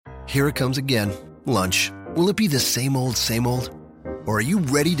Here it comes again. Lunch. Will it be the same old, same old? Or are you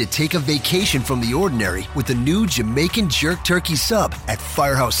ready to take a vacation from the ordinary with the new Jamaican Jerk Turkey Sub at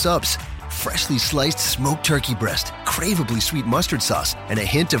Firehouse Subs? Freshly sliced smoked turkey breast, craveably sweet mustard sauce, and a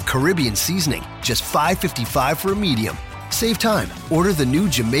hint of Caribbean seasoning. Just $5.55 for a medium. Save time. Order the new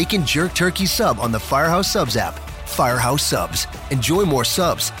Jamaican Jerk Turkey Sub on the Firehouse Subs app. Firehouse Subs. Enjoy more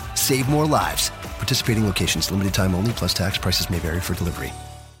subs. Save more lives. Participating locations. Limited time only, plus tax. Prices may vary for delivery.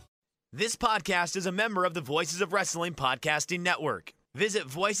 This podcast is a member of the Voices of Wrestling Podcasting Network. Visit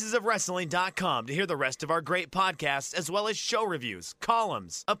voicesofwrestling.com to hear the rest of our great podcasts, as well as show reviews,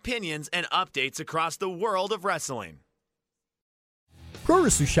 columns, opinions, and updates across the world of wrestling.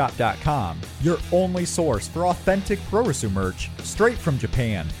 ProWrestleShop.com, your only source for authentic Pro-Wrestler merch straight from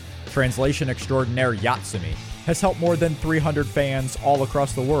Japan. Translation extraordinaire Yatsumi has helped more than 300 fans all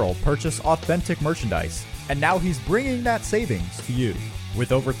across the world purchase authentic merchandise, and now he's bringing that savings to you.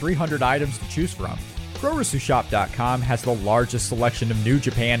 With over 300 items to choose from, ProWrestleShop.com has the largest selection of New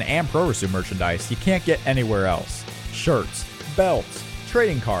Japan and Pro Wrestling merchandise you can't get anywhere else. Shirts, belts,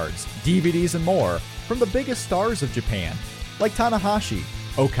 trading cards, DVDs, and more from the biggest stars of Japan, like Tanahashi,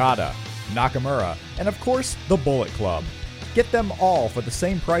 Okada, Nakamura, and of course, the Bullet Club. Get them all for the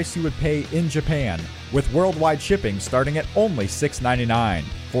same price you would pay in Japan, with worldwide shipping starting at only $6.99.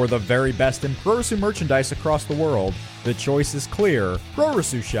 For the very best in Pro Wrestling merchandise across the world, the choice is clear.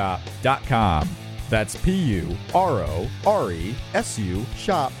 ProWrestleShop.com. That's PURORESU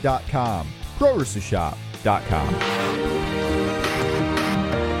shop.com. ProWrestleShop.com.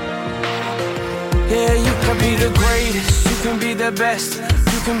 Yeah, you can be the greatest, you can be the best,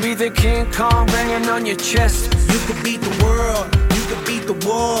 you can be the King Kong banging on your chest. You can beat the world, you can beat the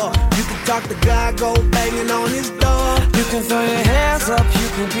war, you can talk to God, go banging on his door. You can throw your hands up, you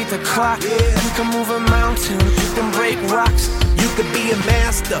can beat the clock, you can move a mountain, you can break rocks. You can be a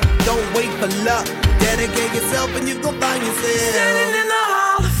master, don't wait for luck. Dedicate yourself and you go find yourself Standing in the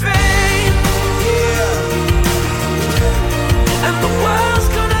Hall of Fame. Yeah. And the world's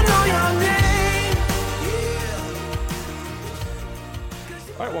gonna know your name.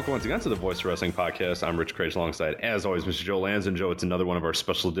 All right, welcome once again to the Voice of Wrestling Podcast. I'm Rich Craig alongside, as always, Mr. Joe Lanz. And Joe, it's another one of our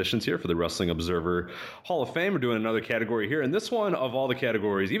special editions here for the Wrestling Observer Hall of Fame. We're doing another category here. And this one, of all the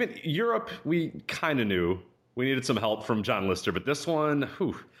categories, even Europe, we kind of knew. We needed some help from John Lister, but this one,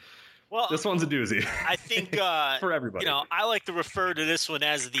 well, this one's a doozy. I think for everybody. I like to refer to this one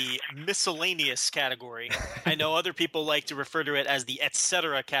as the miscellaneous category. I know other people like to refer to it as the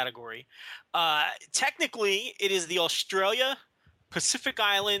etc. category. Technically, it is the Australia, Pacific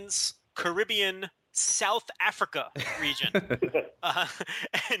Islands, Caribbean, South Africa region.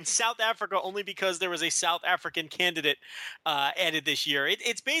 And South Africa only because there was a South African candidate added this year.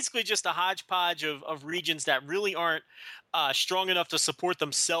 It's basically just a hodgepodge of regions that really aren't strong enough to support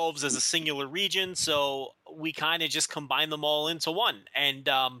themselves as a singular region, so we kind of just combine them all into one. And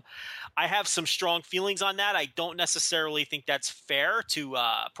I have some strong feelings on that. I don't necessarily think that's fair to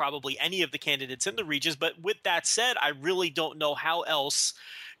probably any of the candidates in the regions, but with that said, I really don't know how else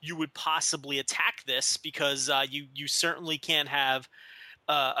you would possibly attack this, because you certainly can't have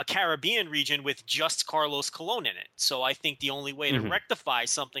a Caribbean region with just Carlos Colon in it. So I think the only way to rectify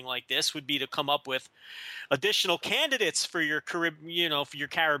something like this would be to come up with additional candidates for your for your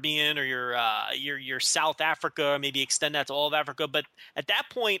Caribbean or your South Africa, maybe extend that to all of Africa. But at that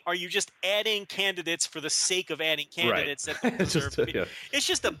point, are you just adding candidates for the sake of adding candidates that don't deserve to be? It's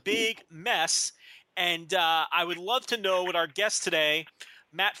just a big mess. And I would love to know what our guest today,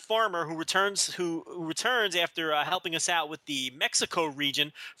 Matt Farmer, who returns after helping us out with the Mexico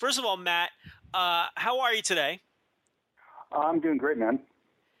region. First of all, Matt, how are you today? I'm doing great, man.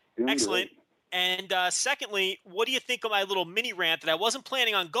 Excellent. Great. And secondly, what do you think of my little mini rant that I wasn't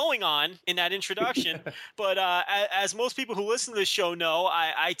planning on going on in that introduction? But as most people who listen to this show know,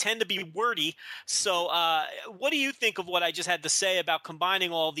 I tend to be wordy. So what do you think of what I just had to say about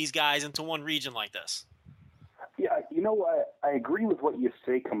combining all of these guys into one region like this? Yeah, I agree with what you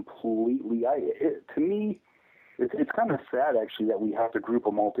say completely. To me, it's kind of sad, actually, that we have to group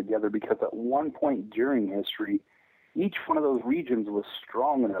them all together, because at one point during history, each one of those regions was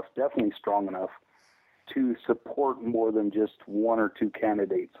strong enough, definitely strong enough, to support more than just one or two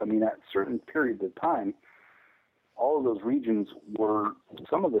candidates. I mean, at certain periods of time, all of those regions were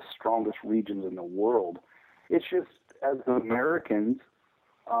some of the strongest regions in the world. It's just, as Americans,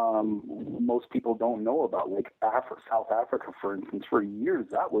 most people don't know about, like South Africa, for instance. For years,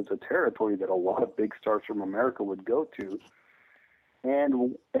 that was a territory that a lot of big stars from America would go to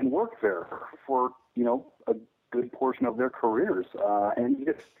and work there for, a good portion of their careers. And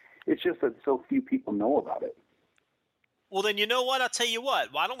it's just that so few people know about it. Well, then you know what? I'll tell you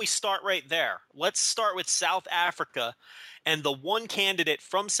what. Why don't we start right there? Let's start with South Africa and the one candidate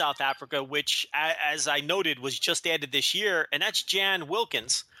from South Africa, which, as I noted, was just added this year, and that's Jan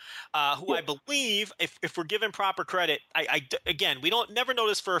Wilkins, who I believe, if we're given proper credit, again, we never know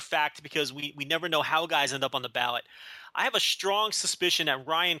this for a fact because we never know how guys end up on the ballot. I have a strong suspicion that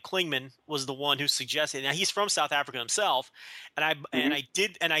Ryan Klingman was the one who suggested. Now he's from South Africa himself, and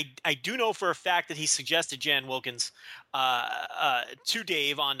I do know for a fact that he suggested Jan Wilkins to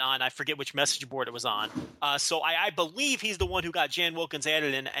Dave on I forget which message board it was on. So I believe he's the one who got Jan Wilkins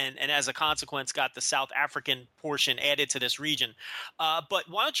added and as a consequence got the South African portion added to this region. But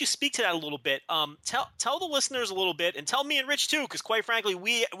why don't you speak to that a little bit? Tell the listeners a little bit, and tell me and Rich too, because quite frankly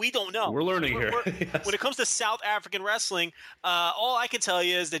we don't know. We're learning here. Yes. When it comes to South African wrestling, all I can tell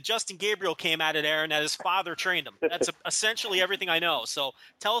you is that Justin Gabriel came out of there and that his father trained him. That's essentially everything I know. So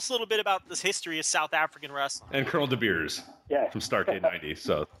tell us a little bit about this history of South African wrestling. And Colonel De Beers from Starcade 90.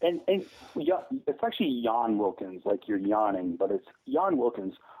 So and it's actually Jan Wilkins, like you're yawning, but it's Jan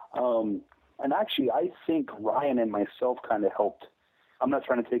Wilkins. And actually, I think Ryan and myself kind of helped. I'm not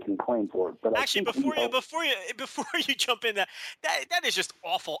trying to take any claim for it, but actually, before you jump in, that is just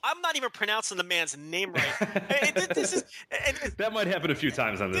awful. I'm not even pronouncing the man's name right. That might happen a few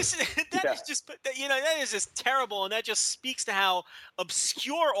times on this. That is just terrible, and that just speaks to how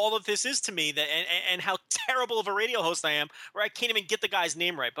obscure all of this is to me, and how terrible of a radio host I am, where I can't even get the guy's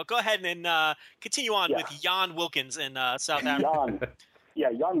name right. But go ahead and continue on with Jan Wilkins in South Africa.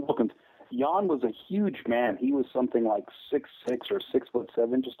 Jan Wilkins. Jan was a huge man. He was something like 6'6" or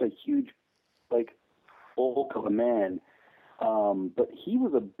 6'7", just a huge, bulk of a man. But he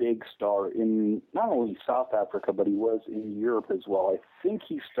was a big star in not only South Africa, but he was in Europe as well. I think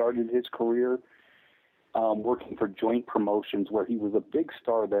he started his career working for Joint Promotions, where he was a big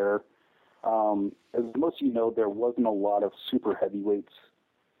star there. As most of you know, there wasn't a lot of super heavyweights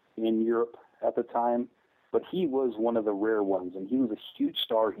in Europe at the time. But he was one of the rare ones, and he was a huge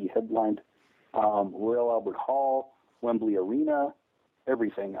star. He headlined Royal Albert Hall, Wembley Arena,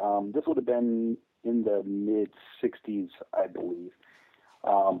 everything. This would have been in the mid-'60s, I believe.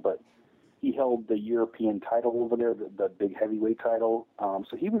 But he held the European title over there, the big heavyweight title.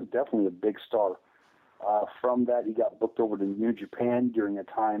 So he was definitely a big star. From that, he got booked over to New Japan during a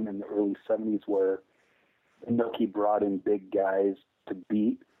time in the early 70s where Inoki brought in big guys to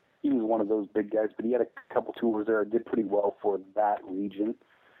beat. He was one of those big guys, but he had a couple tours there, did pretty well for that region.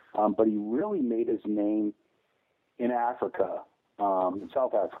 But he really made his name in Africa, in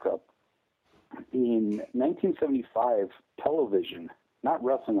South Africa. In 1975, television, not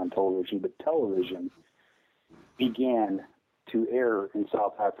wrestling on television, but television, began to air in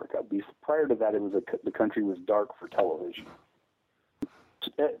South Africa. Prior to that, the country was dark for television.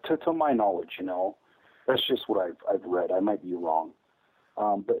 To my knowledge, that's just what I've read. I might be wrong.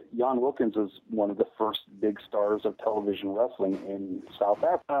 But Jan Wilkins was one of the first big stars of television wrestling in South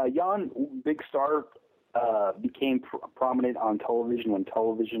Africa. Jan, big star, became prominent on television when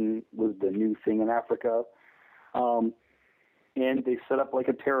television was the new thing in Africa. And they set up like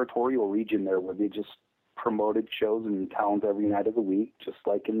a territorial region there where they just promoted shows in towns every night of the week, just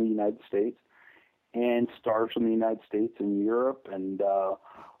like in the United States. And stars from the United States and Europe. And a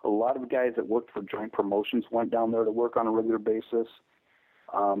lot of guys that worked for Joint Promotions went down there to work on a regular basis.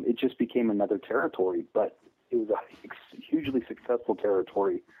 It just became another territory, but it was a hugely successful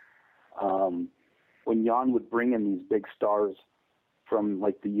territory. When Jan would bring in these big stars from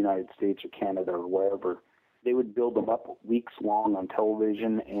like the United States or Canada or wherever, they would build them up weeks long on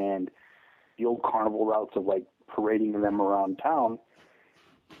television, and the old carnival routes of like parading them around town,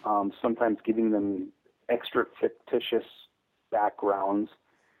 sometimes giving them extra fictitious backgrounds,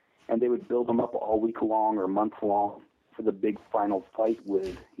 and they would build them up all week long or month long for the big final fight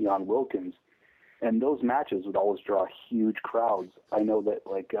with Jan Wilkins. And those matches would always draw huge crowds. I know that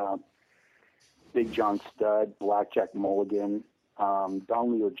Big John Studd, Blackjack Mulligan,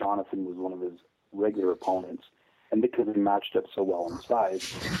 Don Leo Jonathan was one of his regular opponents, and because they matched up so well in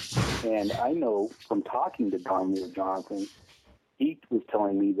size. And I know from talking to Don Leo Jonathan, he was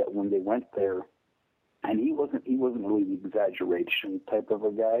telling me that when they went there, and he wasn't really the exaggeration type of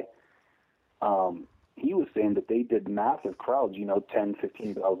a guy, he was saying that they did massive crowds, 10,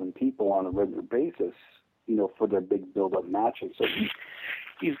 15,000 people on a regular basis, for their big build-up matches. So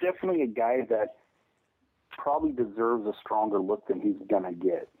he's definitely a guy that probably deserves a stronger look than he's going to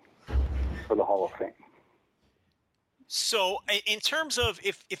get for the Hall of Fame. So in terms of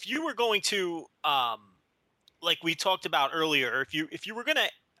if you were going to, like we talked about earlier, if you were going to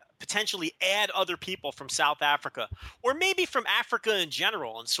potentially add other people from South Africa, or maybe from Africa in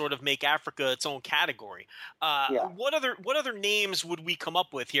general, and sort of make Africa its own category. What other names would we come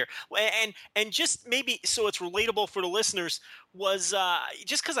up with here? And just maybe so it's relatable for the listeners, was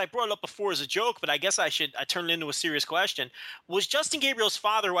just because I brought it up before as a joke, but I guess I turn it into a serious question. Was Justin Gabriel's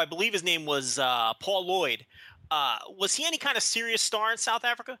father, who I believe his name was Paul Lloyd, was he any kind of serious star in South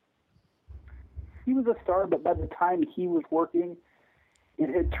Africa? He was a star, but by the time he was working, it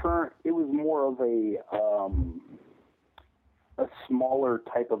was more of a smaller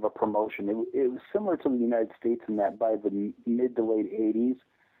type of a promotion. It was similar to the United States in that by the mid to late 80s,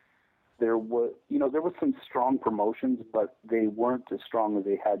 there was some strong promotions, but they weren't as strong as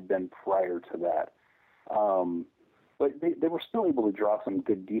they had been prior to that. But they were still able to draw some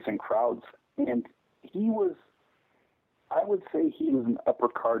good, decent crowds. And I would say he was an upper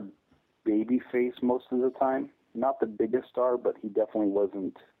card baby face most of the time. Not the biggest star, but he definitely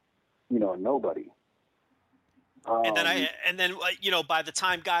wasn't, a nobody. And then by the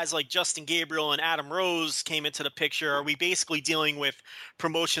time guys like Justin Gabriel and Adam Rose came into the picture, are we basically dealing with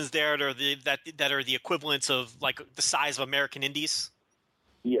promotions there that are the equivalents of like the size of American Indies?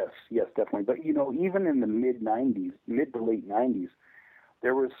 Yes, definitely. But even in the mid to late 90s,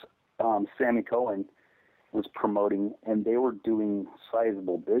 there was Sammy Cohen was promoting, and they were doing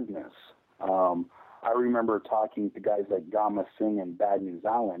sizable business. I remember talking to guys like Gama Singh and Bad News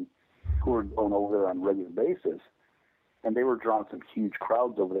Allen, who were going over there on a regular basis, and they were drawing some huge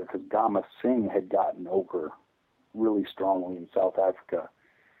crowds over there because Gama Singh had gotten over really strongly in South Africa.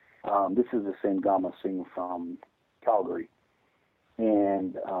 This is the same Gama Singh from Calgary.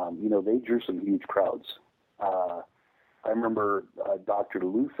 And, they drew some huge crowds. I remember Dr.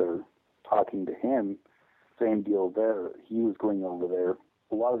 Luther talking to him, same deal there. He was going over there.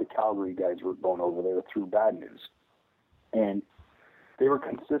 A lot of the Calgary guys were going over there through Bad News. And they were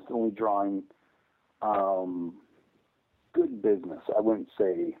consistently drawing good business. I wouldn't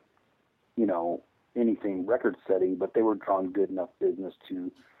say, anything record-setting, but they were drawing good enough business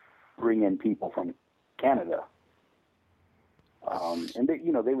to bring in people from Canada. And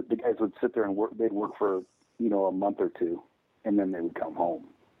the guys would sit there and work. They'd work for a month or two, and then they would come home.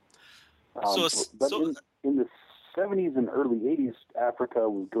 In the 70s and early 80s, Africa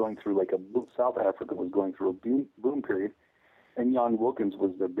was going through South Africa was going through a boom period, and Jan Wilkins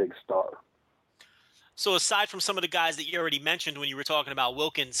was their big star. So aside from some of the guys that you already mentioned when you were talking about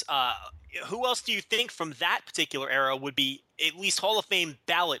Wilkins, who else do you think from that particular era would be at least Hall of Fame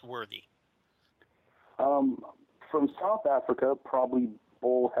ballot worthy? From South Africa, probably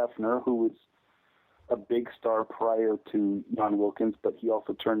Bull Hefner, who was a big star prior to Jan Wilkins, but he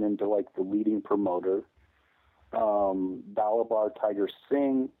also turned into the leading promoter. Balabar Tiger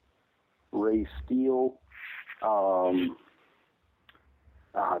Singh, Ray Steele.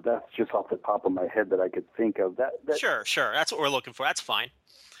 That's just off the top of my head that I could think of. Sure. That's what we're looking for. That's fine.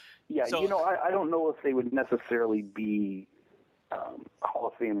 Yeah, I don't know if they would necessarily be Hall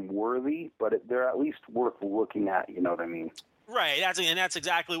of Fame worthy, but they're at least worth looking at. You know what I mean? Right. That's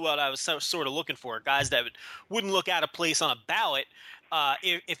exactly what I was sort of looking for. Guys that wouldn't look out of place on a ballot.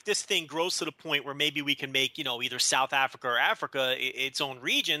 If this thing grows to the point where maybe we can make, either South Africa or Africa its own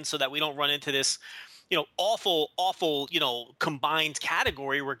region so that we don't run into this, awful, combined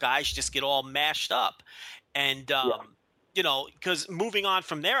category where guys just get all mashed up. And, because moving on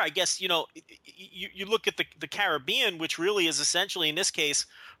from there, I guess, you look at the Caribbean, which really is essentially, in this case,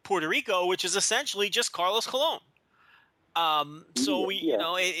 Puerto Rico, which is essentially just Carlos Colon.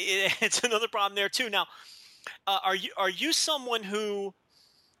 It's another problem there too. Now, are you someone who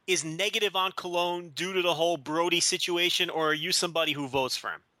is negative on Colon due to the whole Brody situation, or are you somebody who votes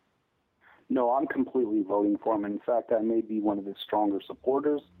for him? No, I'm completely voting for him. In fact, I may be one of his stronger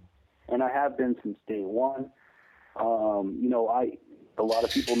supporters, and I have been since day one. A lot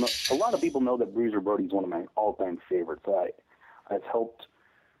of people know that Bruiser Brody is one of my all-time favorites. I've helped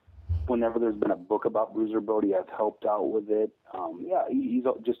whenever there's been a book about Bruiser Brody. I've helped out with it. He's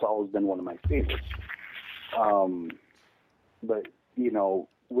just always been one of my favorites. But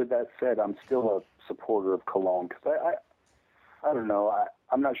with that said, I'm still a supporter of Colon because I don't know.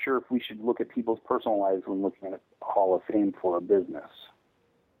 I'm not sure if we should look at people's personal lives when looking at Hall of Fame for a business.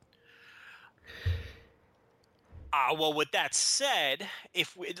 Well, with that said,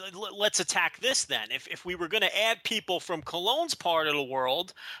 let's attack this then. If we were going to add people from Colon's part of the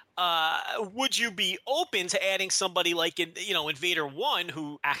world, would you be open to adding somebody like Invader One,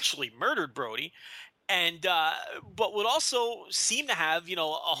 who actually murdered Brody, and but would also seem to have a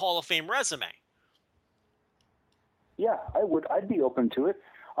Hall of Fame resume? Yeah, I would. I'd be open to it.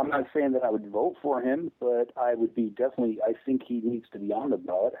 I'm not saying that I would vote for him, but I would be definitely. I think he needs to be on the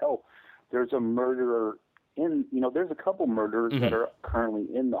ballot. Hell, there's a murderer there's a couple murderers that are currently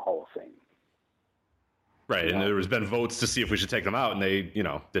in the Hall of Fame. Right, and there has been votes to see if we should take them out, and they,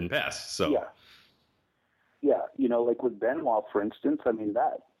 didn't pass. So yeah, like with Benoit, for instance. I mean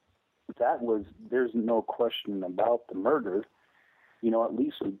that was, there's no question about the murder. At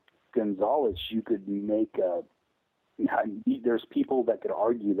least with Gonzalez, you could make there's people that could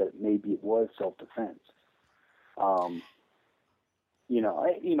argue that maybe it was self-defense. We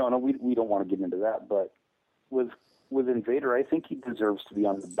don't want to get into that, but with Invader, I think he deserves to be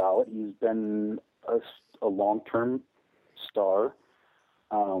on the ballot. He's been a long-term star,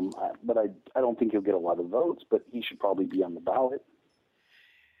 but I don't think he'll get a lot of votes, but he should probably be on the ballot.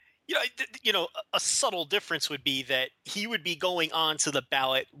 A subtle difference would be that he would be going on to the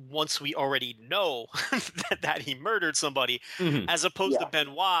ballot once we already know that he murdered somebody, as opposed to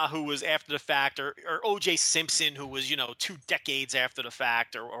Benoit, who was after the fact, or O.J. Simpson, who was 2 decades after the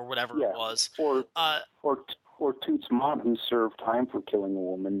fact, or whatever it was, or Toots Mondt, who served time for killing a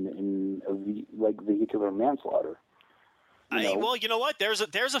woman in vehicular manslaughter. Well, you know what? There's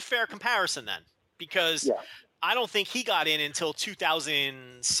a fair comparison then, because. Yeah. I don't think he got in until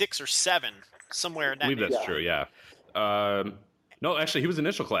 2006 or 7, somewhere in that. I believe that's true. Yeah. No, actually, he was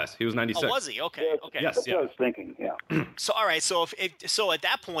initial class. He was 96. Oh, was he? Okay. Okay. Yes. That's what I was thinking. Yeah. So, all right. So, so at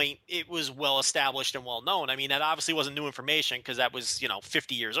that point, it was well established and well known. I mean, that obviously wasn't new information because that was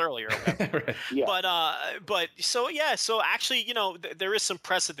 50 years earlier. Right. Yeah. But so actually, there is some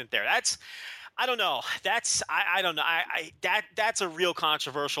precedent there. I don't know. I don't know. That's a real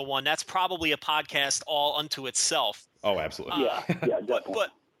controversial one. That's probably a podcast all unto itself. Oh, absolutely. Yeah, definitely.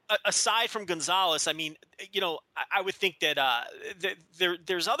 But aside from Gonzalez, I mean, I would think that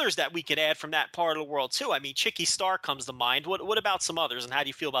there's others that we could add from that part of the world too. I mean, Chicky Star comes to mind. What about some others, and how do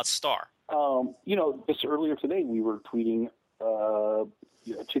you feel about Star? Just earlier today we were tweeting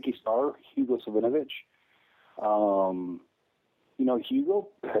Chicky Star, Hugo Savinovich. Hugo,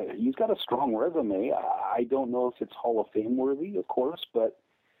 he's got a strong resume. I don't know if it's Hall of Fame worthy, of course,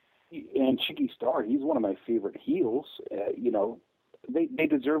 and Chicky Star, he's one of my favorite heels. They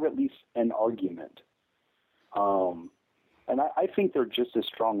deserve at least an argument. And I think they're just as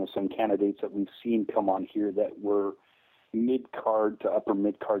strong as some candidates that we've seen come on here that were mid-card to upper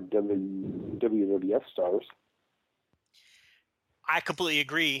mid-card WWF stars. I completely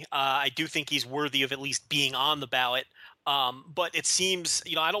agree. I do think he's worthy of at least being on the ballot. But it seems,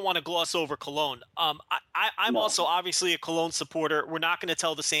 I don't want to gloss over Cologne. I'm also obviously a Cologne supporter. We're not going to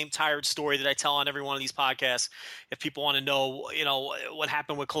tell the same tired story that I tell on every one of these podcasts. If people want to know, what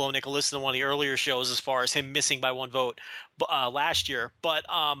happened with Cologne, they can listen to one of the earlier shows as far as him missing by 1 vote last year. But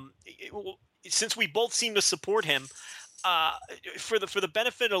since we both seem to support him, for the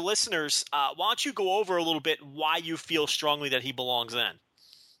benefit of listeners, why don't you go over a little bit why you feel strongly that he belongs in?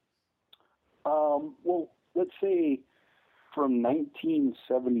 Well, let's say from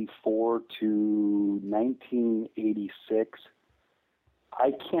 1974 to 1986,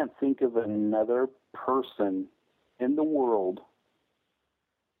 I can't think of another person in the world,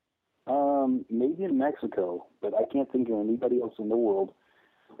 maybe in Mexico, but I can't think of anybody else in the world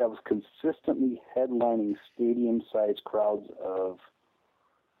that was consistently headlining stadium-sized crowds of,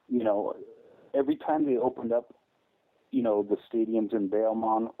 every time they opened up, the stadiums in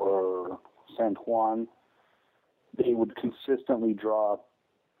Belmont or San Juan, they would consistently draw,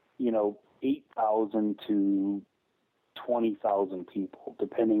 8,000 to 20,000 people,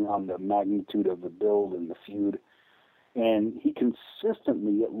 depending on the magnitude of the build and the feud. And he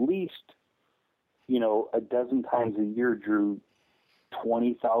consistently, at least, a dozen times a year, drew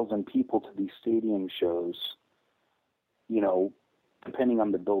 20,000 people to these stadium shows, depending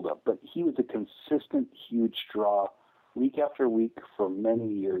on the build-up. But he was a consistent, huge draw week after week for many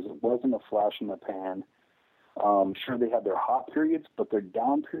years. It wasn't a flash in the pan. Sure, they had their hot periods, but their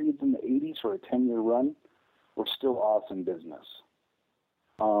down periods in the 80s for a 10-year run were still awesome business.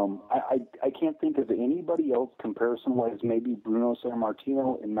 I can't think of anybody else, comparison-wise, maybe Bruno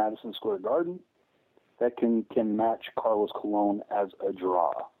Sammartino in Madison Square Garden, that can match Carlos Colon as a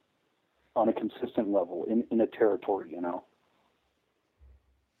draw on a consistent level in a territory,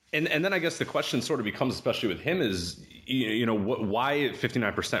 And then I guess the question sort of becomes, especially with him, is, why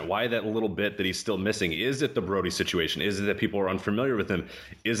 59%? Why that little bit that he's still missing? Is it the Brody situation? Is it that people are unfamiliar with him?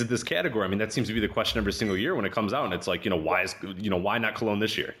 Is it this category? I mean, that seems to be the question every single year when it comes out, and it's like, why not Cologne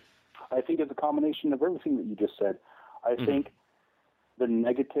this year? I think it's a combination of everything that you just said. I think the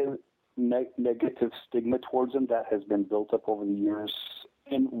negative stigma towards him that has been built up over the years,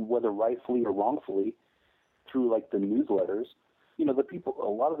 and whether rightfully or wrongfully, through like the newsletters. you know, a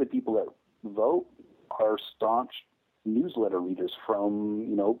lot of the people that vote are staunch newsletter readers from,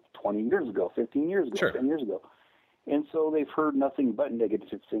 you know, 20 years ago, 15 years ago, Sure. 10 years ago. And so they've heard nothing but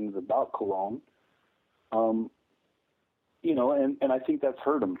negative things about Cologne. You know, and I think that's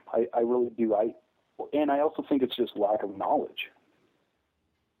hurt them. I really do. And I also think it's just lack of knowledge.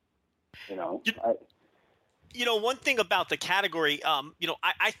 You know, You know, one thing about the category, you know,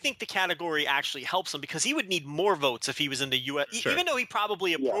 I think the category actually helps him because he would need more votes if he was in the U.S., Sure. even though he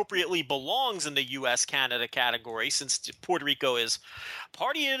probably appropriately belongs in the U.S.-Canada category since Puerto Rico is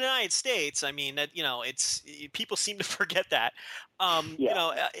part of the United States. I mean, that, you know, people seem to forget that. You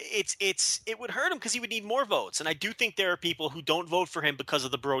know, it would hurt him because he would need more votes. And I do think there are people who don't vote for him because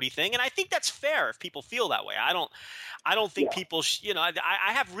of the Brody thing. And I think that's fair if people feel that way. I don't think people, you know,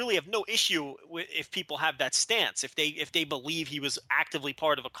 I have no issue with if people have that stance, if they believe he was actively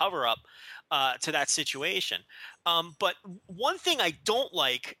part of a cover up to that situation. But one thing I don't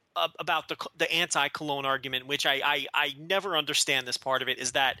like about the anti-Cologne argument, which I never understand this part of it,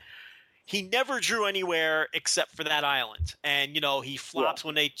 is that he never drew anywhere except for that island. And, you know, he flops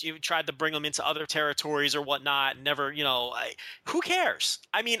when they tried to bring him into other territories or whatnot. Never, you know, who cares?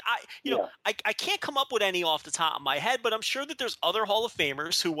 I mean, I can't come up with any off the top of my head, but I'm sure that there's other Hall of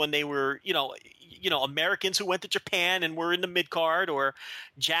Famers who, when they were, you know, Americans who went to Japan and were in the mid-card, or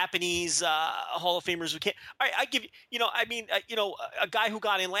Japanese Hall of Famers who can't. I give you, you know, I mean, you know, a guy who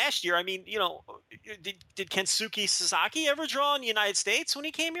got in last year, I mean, you know, did Kensuke Sasaki ever draw in the United States when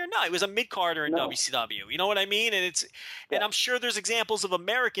he came here? No, he was a mid-carder in WCW. You know what I mean? And and I'm sure there's examples of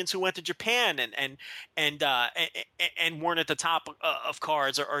Americans who went to Japan and weren't at the top of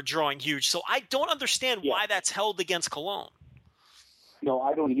cards or drawing huge. So I don't understand why that's held against Cologne. No,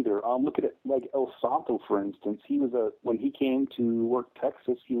 I don't either. Look at it like El Santo, for instance. He was when he came to work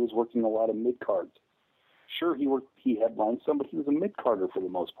Texas, he was working a lot of mid cards. Sure, he headlined some, but he was a mid carder for the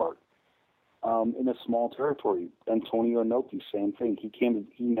most part. In a small territory. Antonio Inoki, same thing.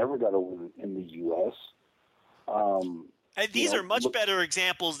 He never got over in the U.S. And these are much better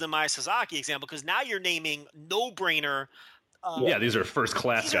examples than my Sasaki example, because now you're naming no-brainer. These are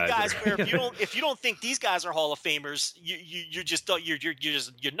first-class these are guys where if you don't think these guys are Hall of Famers,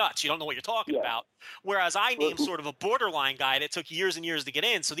 you're nuts. You don't know what you're talking about. Whereas I named sort of a borderline guy that took years and years to get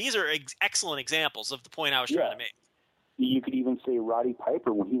in. So these are excellent examples of the point I was trying to make. You could even say Roddy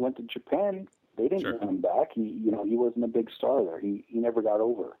Piper, when he went to Japan, they didn't want him back. He wasn't a big star there. He never got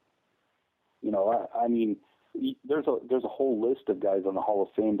over. You know, I mean, there's a whole list of guys on the Hall of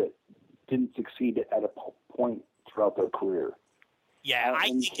Fame that didn't succeed at a point throughout their career. Yeah, I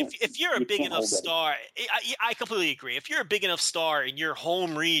think if you're a big enough star, I completely agree. If you're a big enough star in your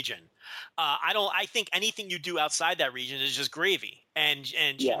home region, I think anything you do outside that region is just gravy and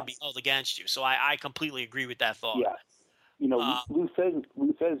shouldn't be held against you. So I completely agree with that thought. Yeah. You know, Lou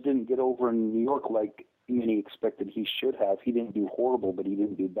Thesz didn't get over in New York like many expected he should have. He didn't do horrible, but he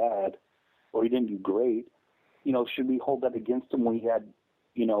didn't do bad, or he didn't do great. You know, should we hold that against him when he had,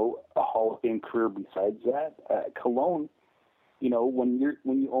 you know, a Hall of Fame career besides that? Cologne, you know, when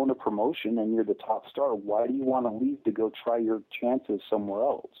you own a promotion and you're the top star, why do you want to leave to go try your chances somewhere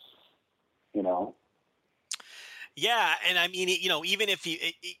else? You know? Yeah, and I mean, you know, even if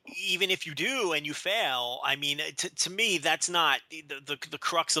you do and you fail, I mean, to me, that's not the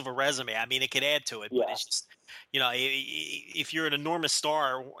crux of a resume. I mean, it could add to it, but it's just, you know, if you're an enormous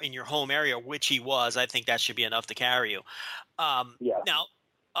star in your home area, which he was, I think that should be enough to carry you. Now,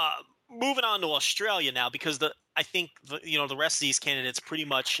 moving on to Australia now, because I think the rest of these candidates pretty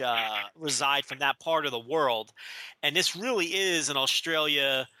much reside from that part of the world, and this really is an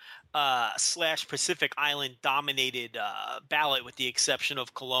Australia / Pacific Island dominated ballot, with the exception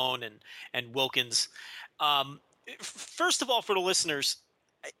of Cologne and Wilkins. First of all, for the listeners,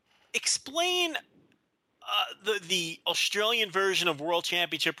 explain the Australian version of World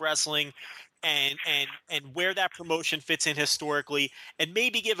Championship Wrestling and where that promotion fits in historically, and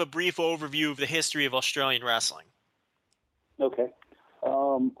maybe give a brief overview of the history of Australian wrestling. Okay.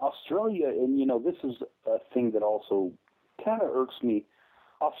 Australia, and you know, this is a thing that also kind of irks me.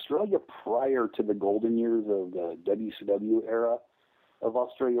 Australia, prior to the golden years of the WCW era of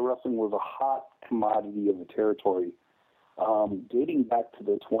Australia wrestling, was a hot commodity of the territory. Dating back to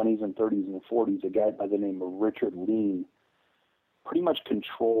the 20s and 30s and 40s, a guy by the name of Richard Lean pretty much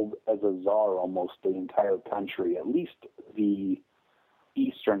controlled as a czar almost the entire country, at least the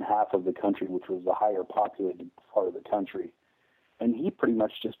eastern half of the country, which was the higher populated part of the country. And he pretty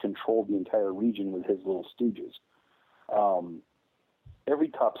much just controlled the entire region with his little stooges. Every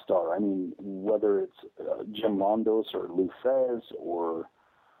top star, I mean, whether it's Jim Londos or Lou Thesz or,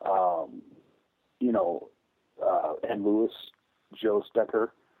 Ed Lewis, Joe Stecker,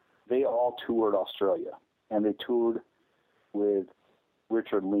 they all toured Australia, and they toured with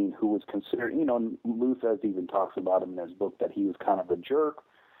Richard Lean, who was considered, Lou Thesz even talks about him in his book that he was kind of a jerk,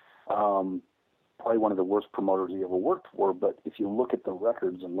 probably one of the worst promoters he ever worked for. But if you look at the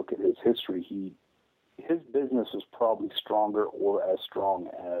records and look at his history, his business is probably stronger or as strong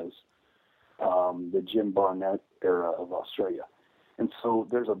as the Jim Barnett era of Australia. And so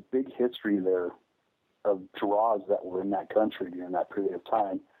there's a big history there of draws that were in that country during that period of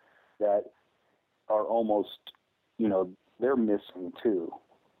time that are almost, they're missing too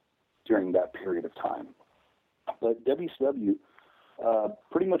during that period of time. But WCW,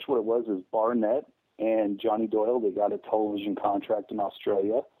 pretty much what it was is Barnett and Johnny Doyle, they got a television contract in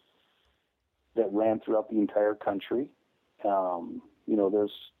Australia that ran throughout the entire country.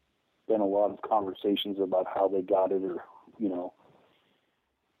 There's been a lot of conversations about how they got it, or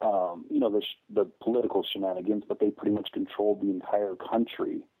the political shenanigans, but they pretty much controlled the entire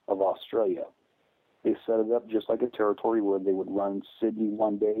country of Australia. They set it up just like a territory where they would run Sydney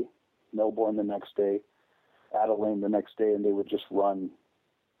one day, Melbourne the next day, Adelaide the next day, and they would just run,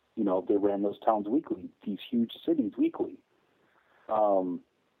 they ran those towns weekly, these huge cities weekly.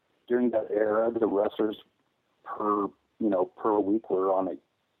 During that era, the wrestlers per week were on a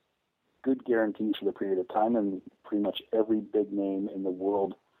good guarantee for the period of time, and pretty much every big name in the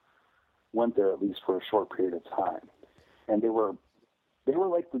world went there at least for a short period of time. And they were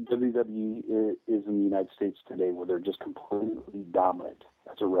like the WWE is in the United States today, where they're just completely dominant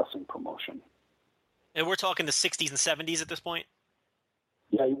as a wrestling promotion. And we're talking the 60s and 70s at this point?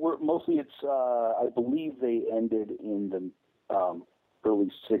 Yeah, I believe they ended in the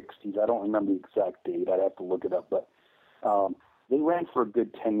early 60s. I don't remember the exact date. I'd have to look it up. But they ran for a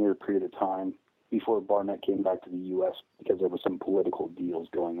good 10-year period of time before Barnett came back to the U.S. because there were some political deals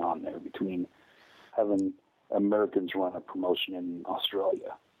going on there between having Americans run a promotion in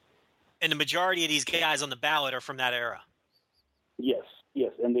Australia. And the majority of these guys on the ballot are from that era. Yes.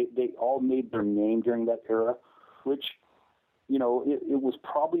 And they all made their name during that era, which, it was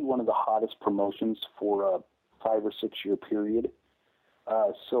probably one of the hottest promotions for a 5 or 6 year period.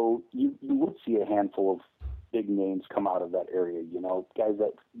 So you would see a handful of big names come out of that area, guys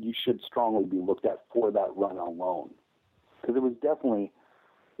that you should strongly be looked at for that run alone. Because it was definitely,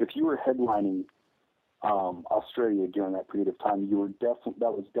 if you were headlining Australia during that period of time,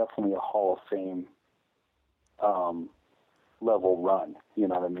 that was definitely a Hall of Fame level run. You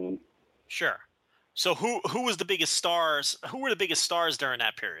know what I mean? Sure. So who was the biggest stars? Who were the biggest stars during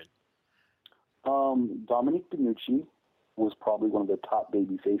that period? Dominic DeNucci was probably one of the top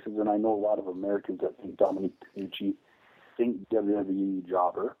baby faces, and I know a lot of Americans that think Dominic DeNucci think WWE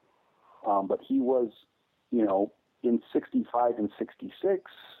jobber, but he was, in 65 and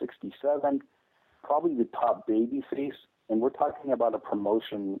 66, 67, probably the top baby face. And we're talking about a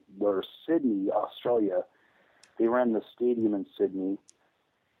promotion where Sydney, Australia, they ran the stadium in Sydney,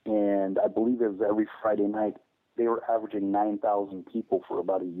 and I believe it was every Friday night. They were averaging 9,000 people for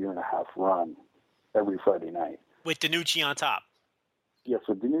about a year and a half run every Friday night. With DeNucci on top. Yes,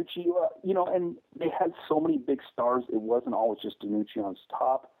 with DeNucci, and they had so many big stars. It wasn't always just DeNucci on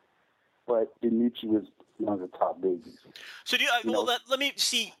top, but DeNucci was one of the top babies. So let me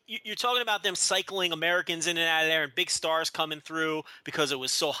see. You're talking about them cycling Americans in and out of there and big stars coming through because it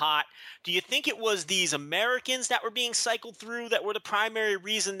was so hot. Do you think it was these Americans that were being cycled through that were the primary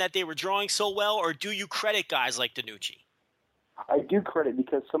reason that they were drawing so well, or do you credit guys like DeNucci? I do credit,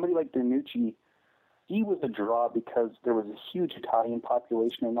 because somebody like DeNucci, he was a draw because there was a huge Italian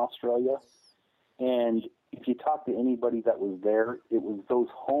population in Australia, and if you talk to anybody that was there, it was those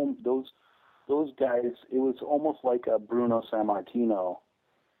guys. It was almost like a Bruno Sammartino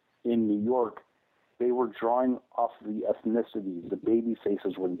in New York. They were drawing off the ethnicity. The baby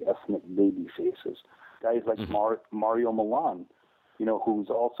faces were the ethnic baby faces. Guys like Mario Milan, who's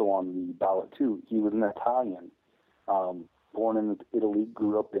also on the ballot too. He was an Italian, born in Italy,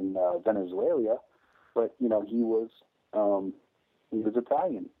 grew up in Venezuela. But, he was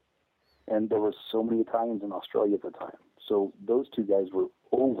Italian, and there were so many Italians in Australia at the time. So those two guys were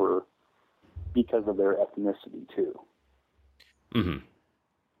over because of their ethnicity, too. Mm-hmm.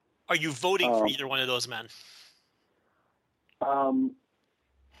 Are you voting for either one of those men?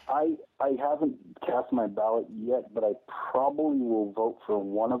 I haven't cast my ballot yet, but I probably will vote for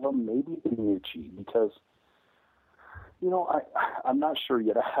one of them, maybe DeNucci, because I'm not sure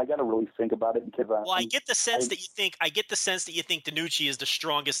yet. I got to really think about it, because I get the sense that you think DeNucci is the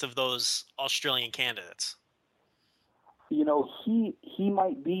strongest of those Australian candidates. He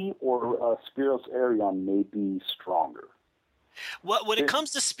might be, or Spiros Arion may be stronger. When it comes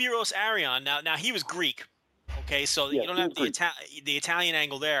to Spiros Arion, now he was Greek, Okay, so you don't have the Italian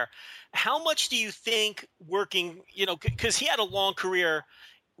angle there. How much do you think working, because he had a long career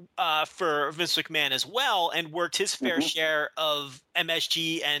for Vince McMahon as well, and worked his fair share of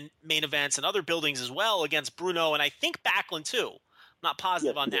MSG and main events and other buildings as well against Bruno, and I think Backlund too. I'm not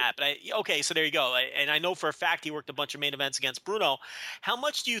positive on that, but okay, so there you go. And I know for a fact he worked a bunch of main events against Bruno. How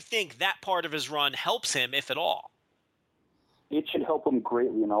much do you think that part of his run helps him, if at all? It should help him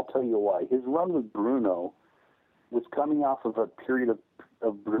greatly, and I'll tell you why. His run with Bruno was coming off of a period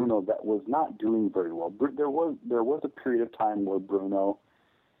of Bruno that was not doing very well. There was a period of time where Bruno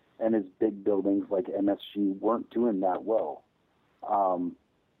and his big buildings like MSG weren't doing that well.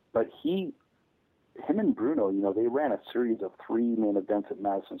 But him and Bruno, they ran a series of 3 main events at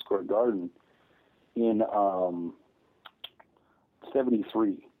Madison Square Garden in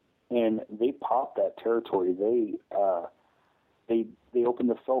 73, and they popped that territory. They opened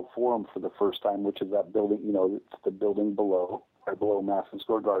the Felt Forum for the first time, which is that building, it's the building right below Madison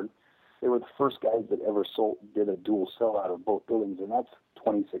Square Garden. They were the first guys that ever did a dual sellout of both buildings, and that's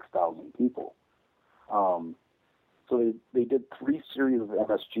 26,000 people. So they did 3 series of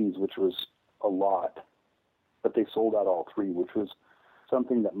MSGs, which was a lot, but they sold out all 3, which was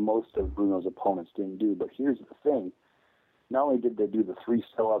something that most of Bruno's opponents didn't do. But here's the thing. Not only did they do the 3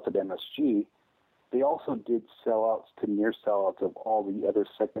 sellouts at MSG, they also did sellouts to near sellouts of all the other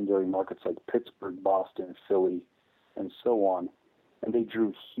secondary markets like Pittsburgh, Boston, Philly, and so on. And they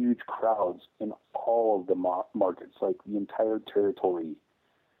drew huge crowds in all of the markets. Like the entire territory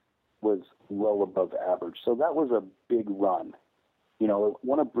was well above average. So that was a big run.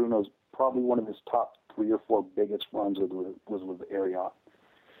 One of Bruno's, probably one of his top 3 or 4 biggest runs was with Arion.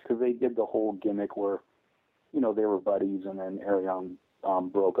 Because they did the whole gimmick where, they were buddies and then Arion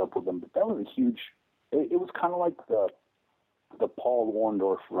broke up with them. But that was a huge, it was kind of like the Paul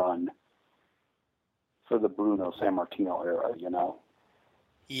Orndorff run for the Bruno Sammartino era,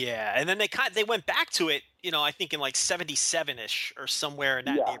 Yeah, and then they went back to it, I think in like 77-ish or somewhere in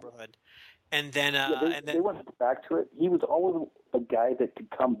that neighborhood. And then they went back to it. He was always a guy that could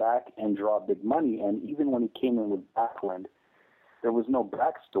come back and draw big money, and even when he came in with Backlund, there was no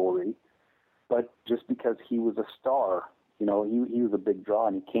backstory, but just because he was a star, he was a big draw,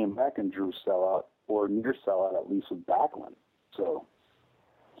 and he came back and drew sellout, or near sellout at least with Backlund. So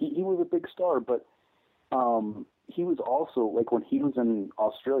he was a big star, but he was also, like when he was in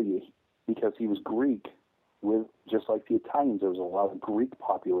Australia, because he was Greek, with just like the Italians, there was a lot of Greek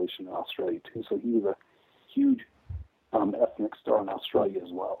population in Australia too. So he was a huge ethnic star in Australia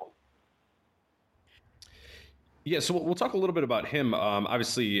as well. Yeah, so we'll talk a little bit about him.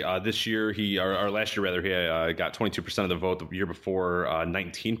 Obviously, this year, or last year rather, he got 22% of the vote. The year before,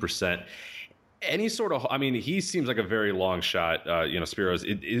 19%. Any sort of, he seems like a very long shot. Spiros.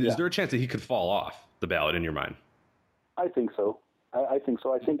 Is there a chance that he could fall off the ballot in your mind? I think so. I think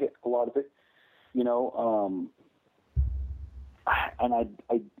so. I think a lot of it, and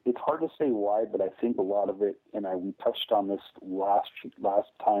it's hard to say why, but I think a lot of it, and we touched on this last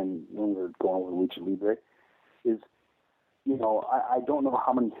time when we were going with Lucha Libre, is, I don't know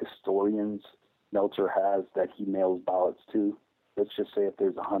how many historians Meltzer has that he mails ballots to. Let's just say if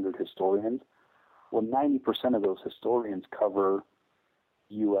there's 100 historians, well, 90% of those historians cover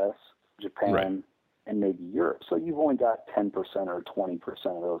U.S., Japan, and maybe Europe. So you've only got 10% or 20%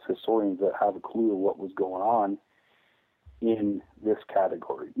 of those historians that have a clue of what was going on in this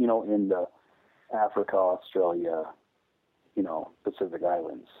category, in the Africa, Australia, Pacific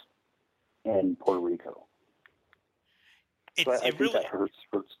Islands, and Puerto Rico. I think that hurts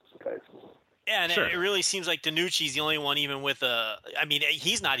guys. Yeah, and it really seems like DiNucci's the only one, even with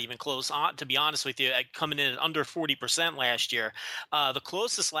he's not even close, to be honest with you, coming in at under 40% last year. The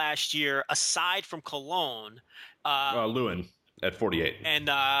closest last year, aside from Colon. Lewin at 48. And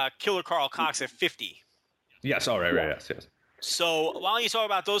Killer Carl Cox at 50. Yes, all right, yes. So why don't you talk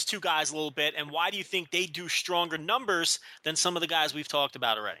about those 2 guys a little bit, and why do you think they do stronger numbers than some of the guys we've talked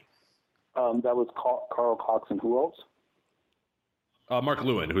about already? That was Carl Cox and who else? Mark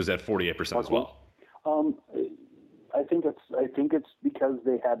Lewin, who's at 48% as well. I think it's because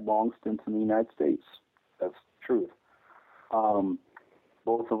they had long stints in the United States. That's the truth.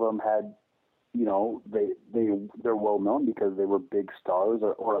 Both of them had, they're well known because they were big stars,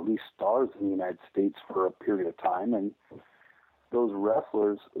 or at least stars in the United States for a period of time. And those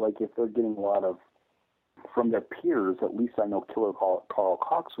wrestlers, like if they're getting a lot of from their peers, at least I know Killer Carl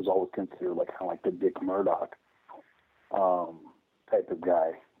Cox was always considered kind of like the Dick Murdoch type of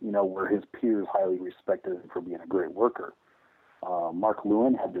guy, where his peers highly respected him for being a great worker. Mark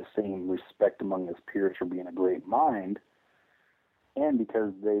Lewin had the same respect among his peers for being a great mind, and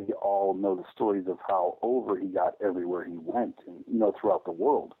because they all know the stories of how over he got everywhere he went, and throughout the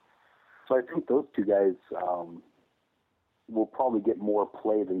world. So I think those two guys will probably get more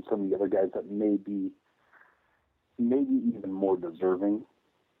play than some of the other guys that may be maybe even more deserving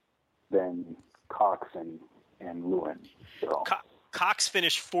than Cox and Lewin. So. Cox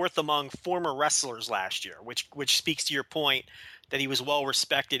finished fourth among former wrestlers last year, which speaks to your point that he was well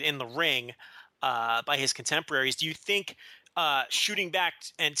respected in the ring by his contemporaries. Do you think, shooting back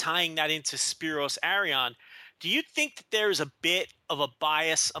and tying that into Spiros Arion, do you think that there's a bit of a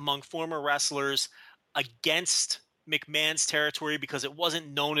bias among former wrestlers against McMahon's territory because it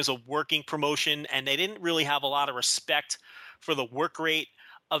wasn't known as a working promotion and they didn't really have a lot of respect for the work rate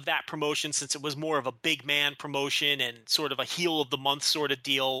of that promotion since it was more of a big man promotion and sort of a heel of the month sort of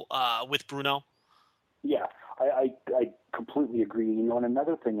deal with Bruno? Yeah, I completely agree. And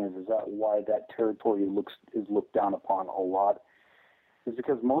another thing is that why that territory is looked down upon a lot is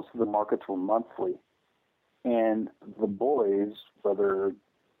because most of the markets were monthly. And the boys, whether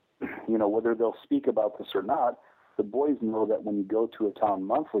they'll speak about this or not, the boys know that when you go to a town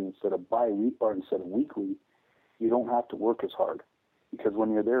monthly instead of instead of weekly, you don't have to work as hard. Because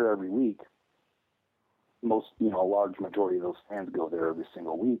when you're there every week, a large majority of those fans go there every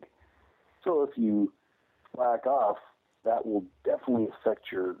single week. So if you slack off, that will definitely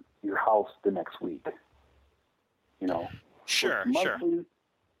affect your house the next week. Sure.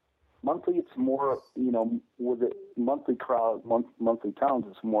 Monthly, it's more, with it monthly crowd, monthly towns,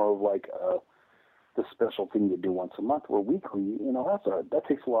 it's more of like the special thing to do once a month. Where weekly, that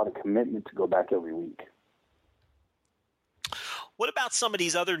takes a lot of commitment to go back every week. What about some of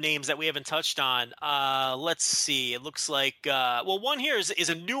these other names that we haven't touched on? Let's see. It looks like, one here is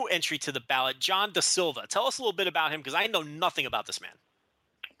a new entry to the ballot, John Da Silva. Tell us a little bit about him because I know nothing about this man.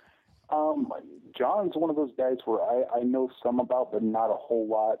 John's one of those guys where I know some about, but not a whole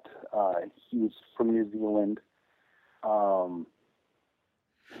lot. He was from New Zealand. So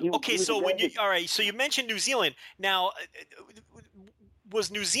you mentioned New Zealand. Now, was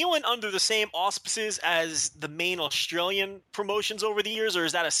New Zealand under the same auspices as the main Australian promotions over the years, or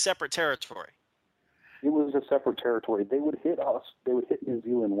is that a separate territory? It was a separate territory. They would hit us. They would hit New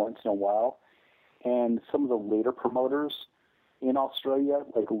Zealand once in a while, and some of the later promoters in Australia,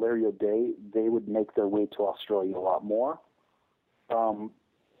 like Larry O'Day, they would make their way to Australia a lot more.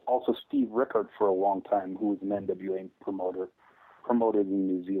 Also, Steve Rickard for a long time, who was an NWA promoter, promoted in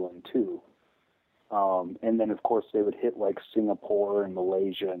New Zealand too. And then, of course, they would hit like Singapore and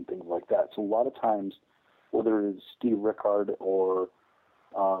Malaysia and things like that. So a lot of times, whether it's Steve Rickard or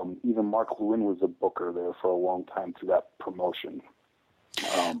even Mark Lewin was a booker there for a long time through that promotion.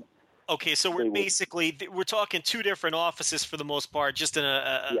 Okay, so we're talking two different offices for the most part, just in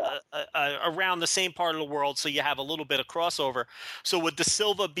around the same part of the world, so you have a little bit of crossover. So would Da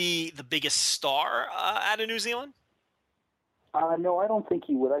Silva be the biggest star out of New Zealand? No, I don't think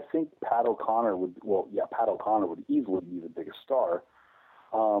he would. I think Pat O'Connor would. Well, yeah, Pat O'Connor would easily be the biggest star.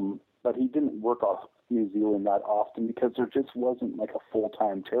 But he didn't work off New Zealand that often because there just wasn't like a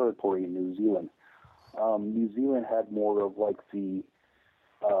full-time territory in New Zealand. New Zealand had more of like the,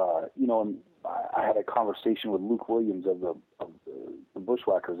 I had a conversation with Luke Williams of the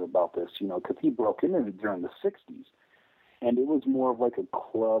Bushwhackers about this, because he broke into it during the 60s. And it was more of like a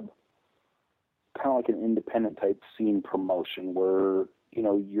club, kind of like an independent type scene promotion where,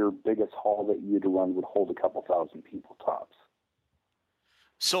 your biggest hall that you'd run would hold a couple thousand people tops.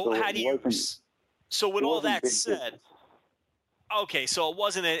 So with all that said, okay, so it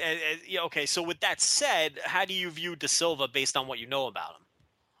wasn't okay. So with that said, how do you view Da Silva based on what you know about him?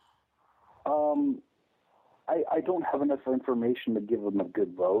 I don't have enough information to give him a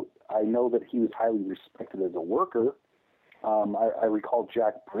good vote. I know that he was highly respected as a worker. I recall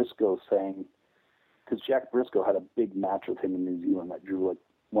Jack Briscoe saying, because Jack Briscoe had a big match with him in New Zealand that drew like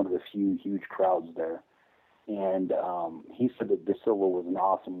one of the few huge crowds there. And he said that Da Silva was an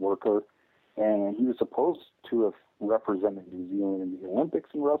awesome worker, and he was supposed to have represented New Zealand in the Olympics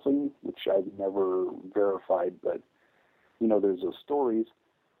in wrestling, which I've never verified, but, there's those stories.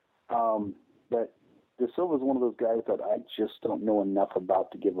 But Da Silva is one of those guys that I just don't know enough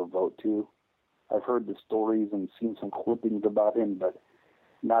about to give a vote to. I've heard the stories and seen some clippings about him, but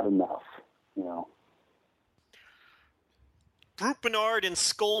not enough, Brute Bernard and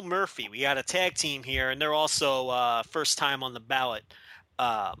Skull Murphy. We got a tag team here, and they're also first time on the ballot.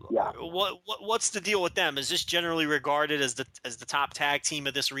 What's the deal with them? Is this generally regarded as the top tag team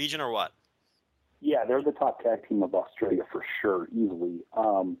of this region, or what? Yeah, they're the top tag team of Australia for sure, easily.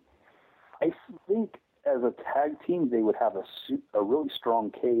 I think as a tag team, they would have a really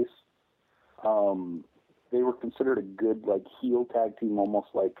strong case. they were considered a good, like, heel tag team, almost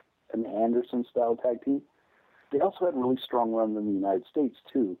like an Anderson-style tag team. They also had really strong runs in the United States,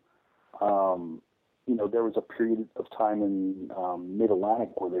 too. You know, there was a period of time in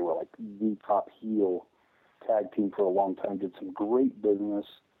Mid-Atlantic where they were, like, the top heel tag team for a long time, did some great business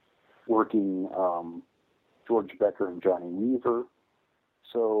working George Becker and Johnny Weaver.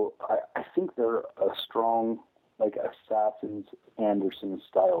 So I think they're a strong, like, Assassins,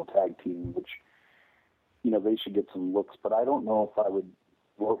 Anderson-style tag team, which, you know, they should get some looks. But I don't know if I would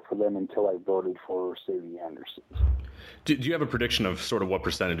vote for them until I voted for, say, the Andersons. Do you have a prediction of sort of what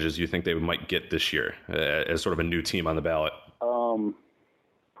percentages you think they might get this year as sort of a new team on the ballot?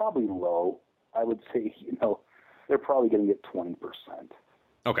 Probably low. I would say, you know, they're probably going to get 20%.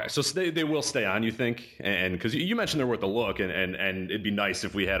 Okay, so they will stay on, you think? And because you mentioned they're worth a look, and it'd be nice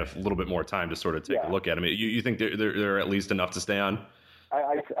if we had a little bit more time to sort of take a look at them. You think they're at least enough to stay on?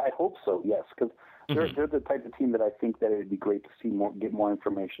 I hope so, yes, because they're the type of team that I think that it'd be great to see more, get more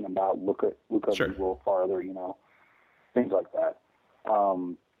information about, look at Sure. them a little farther, you know, things like that.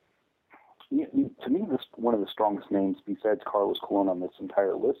 To me, one of the strongest names besides Carlos Colon on this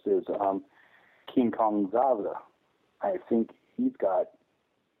entire list is King Kong Zaza. I think he's got,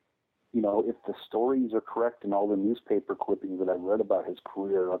 you know, if the stories are correct and all the newspaper clippings that I've read about his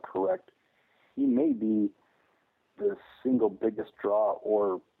career are correct, he may be the single biggest draw,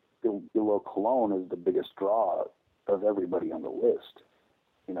 or below Colon is the biggest draw of everybody on the list,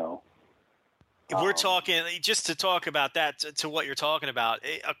 you know. If we're talking, just to talk about that, to what you're talking about,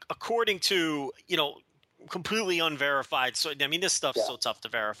 according to, you know, completely unverified. So, I mean, this stuff's so tough to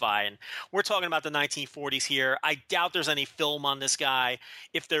verify. And we're talking about the 1940s here. I doubt there's any film on this guy.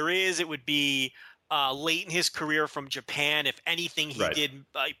 If there is, it would be late in his career from Japan. If anything, he did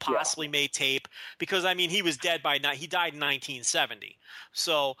possibly made tape, because I mean, he was dead he died in 1970.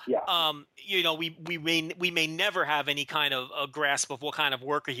 So, you know, we may never have any kind of a grasp of what kind of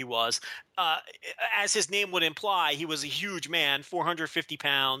worker he was. As his name would imply, he was a huge man, 450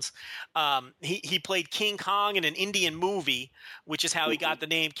 pounds. He played King Kong in an Indian movie, which is how he got the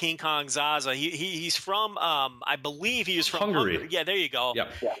name King Kong Zaza. He's from, I believe he was from Hungary. Yeah, there you go. Yep.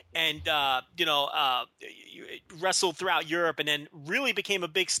 Yeah. And, you know, wrestled throughout Europe and then really became a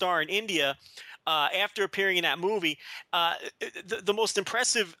big star in India. After appearing in that movie, the most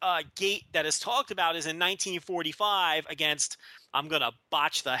impressive gate that is talked about is in 1945 against, I'm going to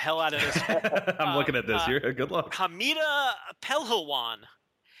botch the hell out of this. I'm looking at this here. Good luck. Hamida Pelhilwan.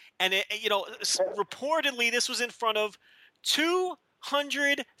 And, you know, reportedly this was in front of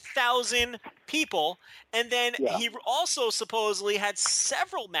 200,000 people. And then he also supposedly had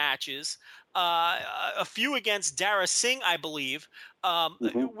several matches, a few against Dara Singh, I believe,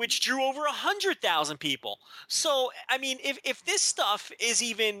 which drew over 100,000 people. So, I mean, if this stuff is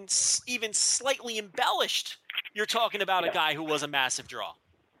even slightly embellished, you're talking about a guy who was a massive draw.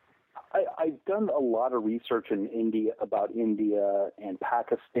 I've done a lot of research in India about India and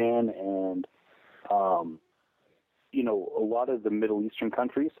Pakistan and, you know, a lot of the Middle Eastern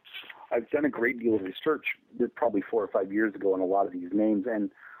countries. I've done a great deal of research probably 4 or 5 years ago on a lot of these names,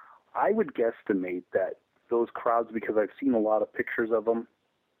 and I would guesstimate that those crowds, because I've seen a lot of pictures of them,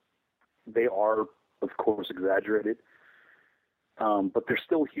 they are, of course, exaggerated, but they're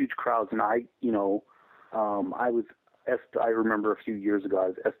still huge crowds. And I remember a few years ago I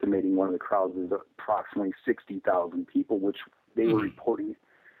was estimating one of the crowds is approximately 60,000 people, which they were reporting.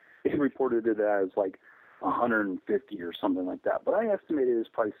 They reported it as like 150 or something like that, but I estimated it was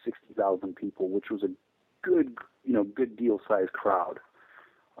probably 60,000 people, which was a good deal sized crowd.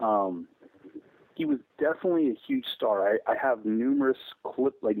 He was definitely a huge star. I have numerous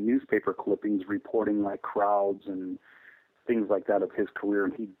newspaper clippings reporting like crowds and things like that of his career,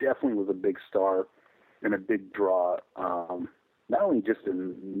 and he definitely was a big star and a big draw, not only just in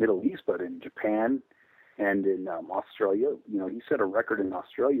the Middle East, but in Japan and in Australia. You know, he set a record in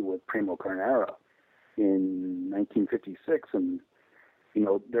Australia with Primo Carnera in 1956, and, you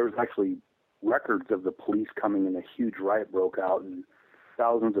know, there was actually records of the police coming and a huge riot broke out, and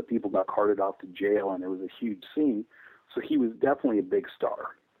thousands of people got carted off to jail, and it was a huge scene. So he was definitely a big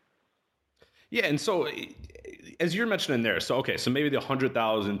star. Yeah, and so as you're mentioning there, so maybe the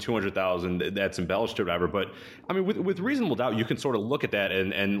 100,000, 200,000, that's embellished or whatever, but I mean, with reasonable doubt, you can sort of look at that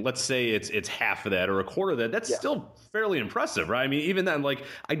and let's say it's half of that or a quarter of that. That's still fairly impressive, right? I mean, even then, like,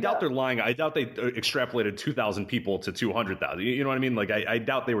 I doubt they're lying. I doubt they extrapolated 2,000 people to 200,000. You know what I mean? Like, I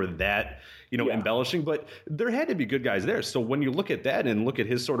doubt they were that, embellishing, but there had to be good guys there. So when you look at that and look at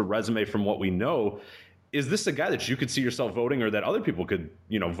his sort of resume from what we know, is this a guy that you could see yourself voting, or that other people could,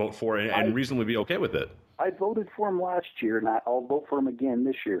 vote for and reasonably be okay with it? I voted for him last year, and I'll vote for him again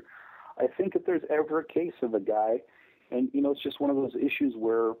this year. I think if there's ever a case of a guy, and, it's just one of those issues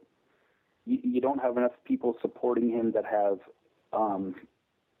where you don't have enough people supporting him that have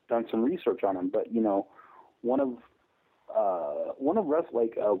done some research on him. But, one of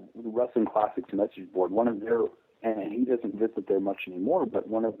Wrestling Classics message board, one of their, and he doesn't visit there much anymore, but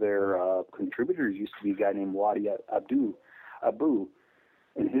one of their contributors used to be a guy named Wadi Abu,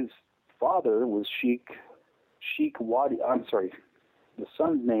 and his father was Sheikh Wadi. I'm sorry, the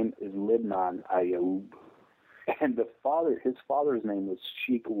son's name is Libnan Ayoub, and his father's name was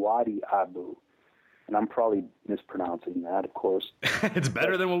Sheikh Wadi Abu, and I'm probably mispronouncing that, of course. It's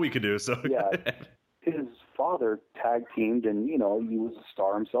better than what we could do. So yeah, his father tag teamed, and he was a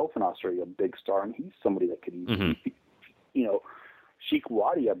star himself in Australia, a big star, and he's somebody that could easily, Sheikh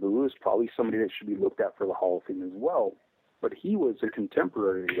Wadi Abu is probably somebody that should be looked at for the Hall of Fame as well. But he was a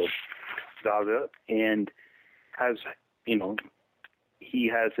contemporary of Zaza, and has, he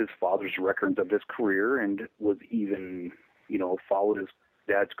has his father's records of his career, and was even, followed his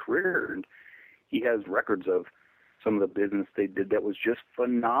dad's career, and he has records of some of the business they did that was just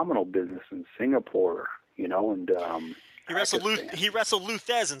phenomenal business in Singapore, and he wrestled Lou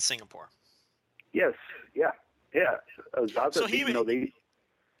Thez in Singapore. Yes, yeah. Zaza, so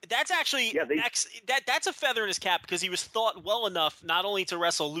that's actually that's a feather in his cap, because he was thought well enough not only to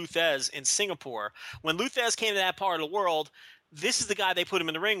wrestle Lou Thez in Singapore. When Lou Thez came to that part of the world, this is the guy they put him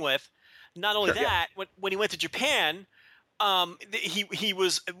in the ring with. Not only that, when he went to Japan, he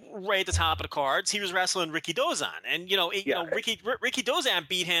was right at the top of the cards. He was wrestling Ricky Dozan, and Ricky Dozan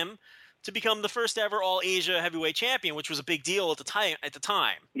beat him to become the first ever All Asia Heavyweight Champion, which was a big deal at the time.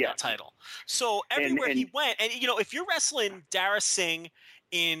 That title. So everywhere he went, and if you're wrestling Dara Singh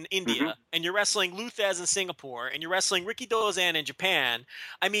in India, and you're wrestling Lou Thez in Singapore, and you're wrestling Ricky Dozan in Japan,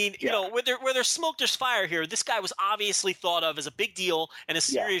 I mean, where there's smoke, there's fire here. This guy was obviously thought of as a big deal and a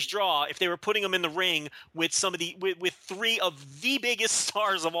serious draw if they were putting him in the ring with with three of the biggest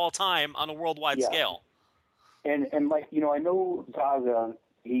stars of all time on a worldwide scale. And I know Zaza,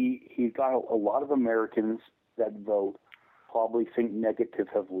 he's got a lot of Americans that vote probably think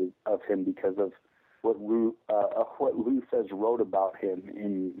negatively of him because of what Lou Thez wrote about him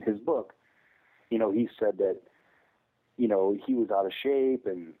in his book. He said that, he was out of shape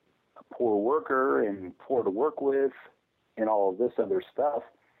and a poor worker and poor to work with and all of this other stuff.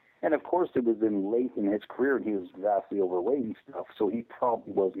 And of course it was late in his career, and he was vastly overweight and stuff, so he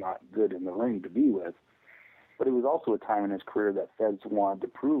probably was not good in the ring to be with. But it was also a time in his career that Thez wanted to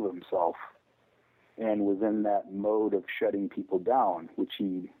prove himself and was in that mode of shutting people down, which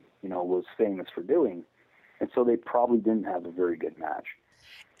he was famous for doing. And so they probably didn't have a very good match.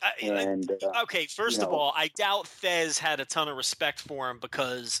 Okay, first of all, I doubt Thez had a ton of respect for him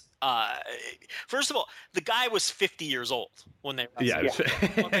because, first of all, the guy was 50 years old when they wrestled.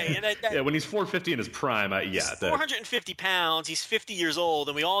 Okay, when he's 450 in his prime, he's 450 pounds, he's 50 years old,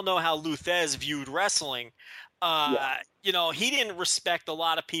 and we all know how Lou Thez viewed wrestling. He didn't respect a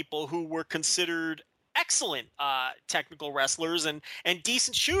lot of people who were considered excellent technical wrestlers and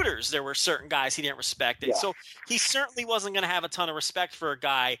decent shooters. There were certain guys he didn't respect. And so he certainly wasn't going to have a ton of respect for a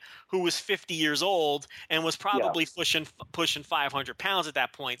guy who was 50 years old and was probably pushing 500 pounds at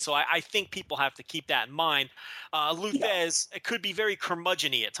that point. So I think people have to keep that in mind. Lou Thez could be very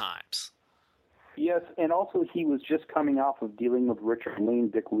curmudgeon-y at times. Yes, and also he was just coming off of dealing with Richard Lean,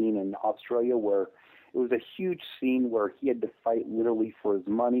 Dick Lean in Australia, where it was a huge scene where he had to fight literally for his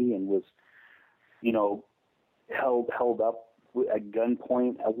money and was held up at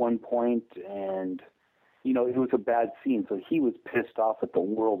gunpoint at one point, and it was a bad scene. So he was pissed off at the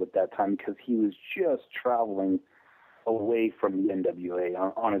world at that time because he was just traveling away from the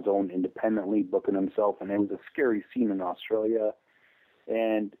NWA on his own independently, booking himself, and it was a scary scene in Australia,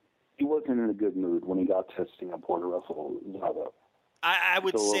 and he wasn't in a good mood when he got to Singapore to wrestle Zaza. I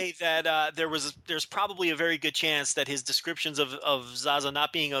would say that there's probably a very good chance that his descriptions of Zaza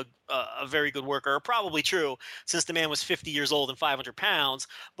not being a very good worker are probably true, since the man was 50 years old and 500 pounds.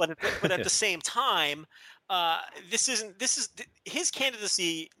 But at the same time, his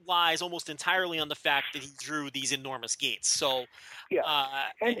candidacy lies almost entirely on the fact that he drew these enormous gates. So,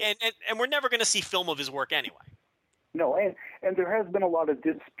 and we're never going to see film of his work anyway. No, and there has been a lot of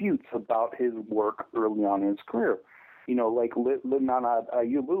disputes about his work early on in his career. Like Libnan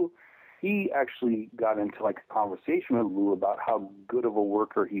Ayoub, he actually got into a conversation with Lou about how good of a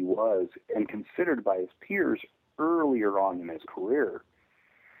worker he was and considered by his peers earlier on in his career,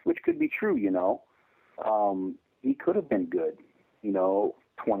 which could be true, He could have been good,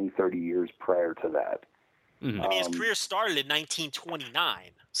 20, 30 years prior to that. Mm-hmm. I mean, his career started in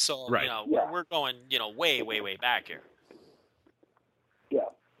 1929, so, we're going, way, way, way back here. Yeah,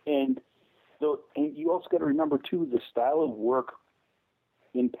 and So, and you also got to remember too the style of work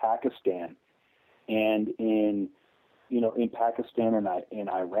in Pakistan and in Pakistan and in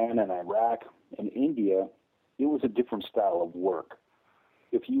Iran and Iraq and India, it was a different style of work.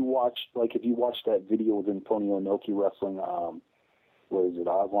 If you watch that video with Antonio Inoki wrestling,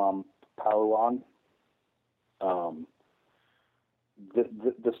 Aslam Powerlon,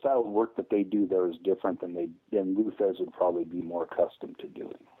 the style of work that they do there is different than Lou Thesz would probably be more accustomed to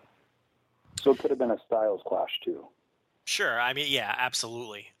doing. So it could have been a styles clash too. Sure. I mean, yeah,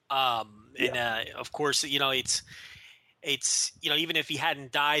 absolutely. And of course, it's even if he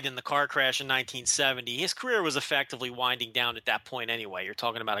hadn't died in the car crash in 1970, his career was effectively winding down at that point anyway. You're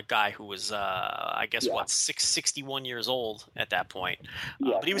talking about a guy who was, 61 years old at that point.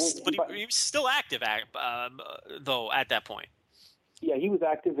 But he was still active, though, at that point. Yeah, he was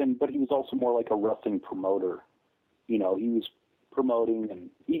active, but he was also more like a wrestling promoter. He was promoting, and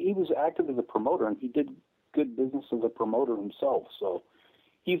he was active as a promoter, and he did good business as a promoter himself. So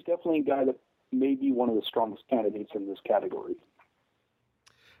he's definitely a guy that may be one of the strongest candidates in this category.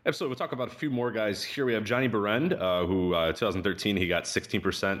 Absolutely. We'll talk about a few more guys here. We have Johnny Berend, who 2013 he got 16%,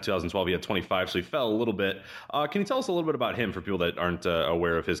 2012 he had 25%, so he fell a little bit. Can you tell us a little bit about him for people that aren't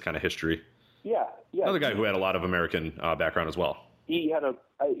aware of his kind of history? Yeah. Another guy who had a lot of American background as well. He had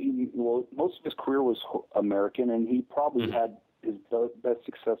most of his career was American, and he probably had his best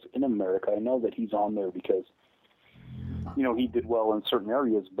success in America. I know that he's on there because, he did well in certain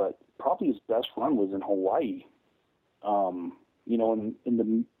areas, but probably his best run was in Hawaii. In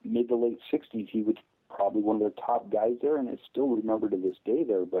the mid to late 60s, he was probably one of the top guys there, and it's still remembered to this day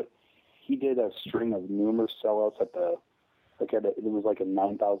there, but he did a string of numerous sellouts it was like a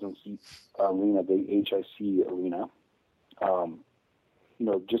 9,000 seat arena, the HIC arena.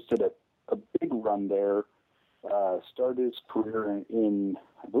 Just did a big run there. Started his career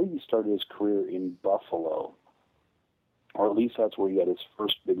I believe he started his career in Buffalo, or at least that's where he had his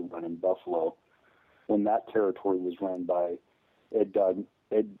first big run in Buffalo, when that territory was run by Ed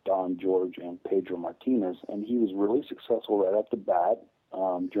Don George and Pedro Martinez, and he was really successful right off the bat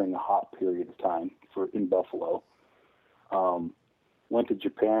during a hot period of time in Buffalo. Went to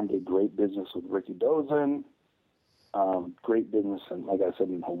Japan, did great business with Ricky Dozan. Great business, and like I said,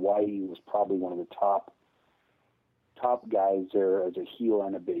 in Hawaii, he was probably one of the top guys there as a heel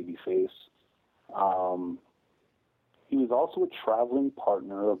and a babyface. He was also a traveling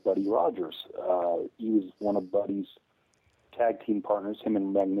partner of Buddy Rogers. He was one of Buddy's tag team partners, him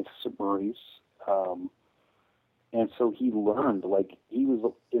and Magnificent Maurice. And so he learned, he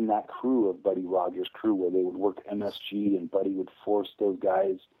was in that crew of Buddy Rogers' crew where they would work MSG, and Buddy would force those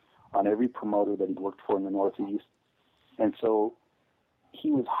guys on every promoter that he worked for in the Northeast. And so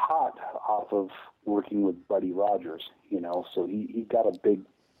he was hot off of working with Buddy Rogers, so he got a big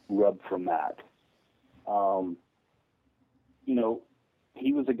rub from that.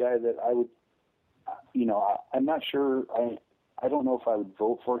 He was a guy that I would, I'm not sure, I don't know if I would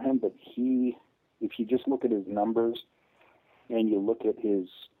vote for him, but if you just look at his numbers and you look at his,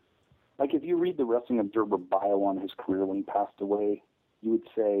 if you read the Wrestling Observer bio on his career when he passed away, you would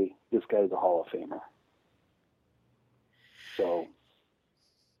say this guy's a Hall of Famer. So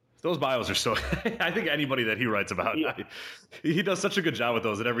those bios are so. I think anybody that he writes about, he does such a good job with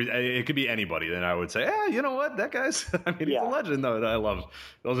those. That it could be anybody. Then I would say, you know what, that guy's. He's a legend though. I love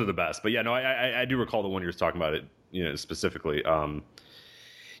those are the best. But I do recall the one you're talking about it, specifically.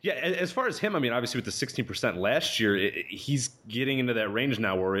 As far as him, obviously with the 16% last year, he's getting into that range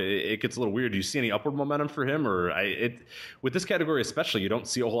now where it gets a little weird. Do you see any upward momentum for him, with this category especially? You don't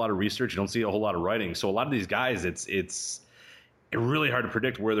see a whole lot of research, you don't see a whole lot of writing. So a lot of these guys, it's really hard to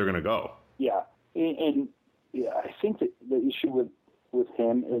predict where they're going to go. Yeah, and I think that the issue with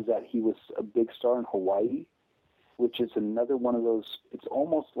him is that he was a big star in Hawaii, which is another one of those. It's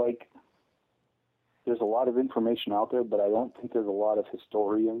almost like there's a lot of information out there, but I don't think there's a lot of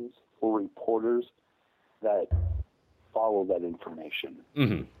historians or reporters that follow that information.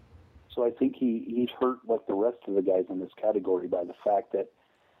 Mm-hmm. So I think he's hurt like the rest of the guys in this category by the fact that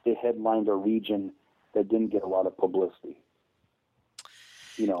they headlined a region that didn't get a lot of publicity.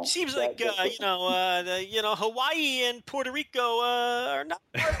 Seems like Hawaii and Puerto Rico are not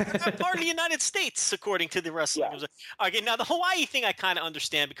part of the United States, according to the wrestling. Yeah. Okay, now the Hawaii thing I kind of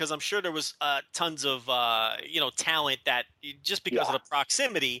understand because I'm sure there was tons of talent that just because of the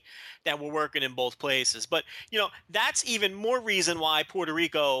proximity that were working in both places. But that's even more reason why Puerto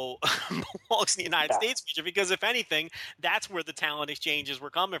Rico belongs in the United States feature, because if anything, that's where the talent exchanges were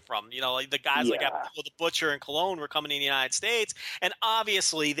coming from. Like the guys like Abdullah the Butcher and Colon were coming in the United States, and obviously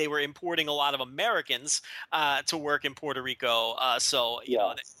obviously they were importing a lot of Americans to work in Puerto Rico. So you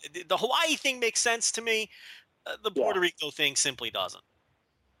know, the Hawaii thing makes sense to me. The Puerto Rico thing simply doesn't.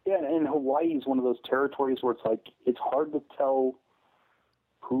 Yeah, and Hawaii is one of those territories where it's like it's hard to tell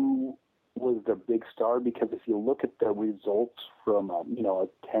who was the big star, because if you look at the results from a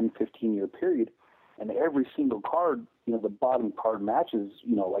 10, 15-year period, and every single card, the bottom card matches,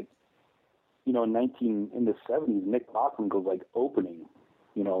 in the 70s, Nick Bachman goes like opening,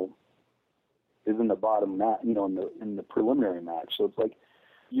 is in the bottom match, in the preliminary match. So it's like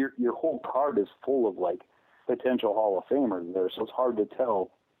your whole card is full of like potential Hall of Famers there. So it's hard to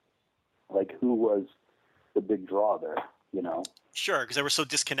tell like who was the big draw there, Sure, because they were so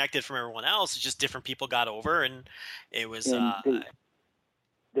disconnected from everyone else. It's just different people got over, and it was. And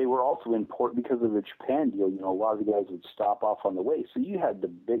they were also important because of the Japan deal. A lot of the guys would stop off on the way, so you had the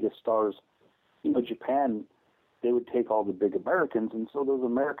biggest stars. Japan, they would take all the big Americans, and so those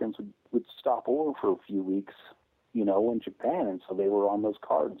Americans would stop over for a few weeks, in Japan, and so they were on those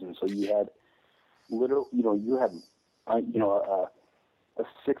cards, and so you had you had a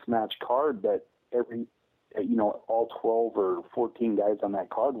 6-match card that every. All 12 or 14 guys on that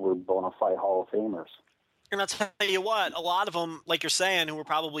card were bona fide Hall of Famers. And I'll tell you what, a lot of them, like you're saying, who were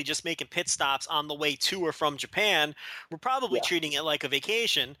probably just making pit stops on the way to or from Japan, were probably treating it like a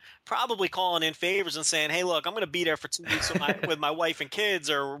vacation, probably calling in favors and saying, hey, look, I'm going to be there for 2 weeks with my wife and kids,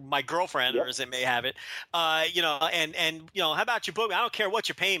 or my girlfriend, or as it may have it. How about you book me? I don't care what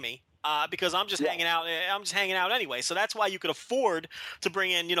you pay me. Because I'm just hanging out. I'm just hanging out anyway. So that's why you could afford to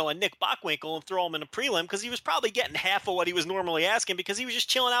bring in, a Nick Bockwinkel and throw him in a prelim, because he was probably getting half of what he was normally asking, because he was just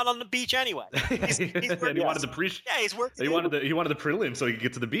chilling out on the beach anyway. He's and he wanted the he's working. He wanted the prelim so he could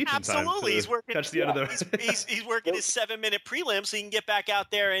get to the beach in time. Absolutely, he's working. Catch the end of the. He's working his 7-minute prelim so he can get back out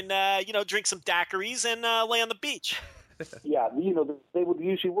there and drink some daiquiris and lay on the beach. Yeah, they would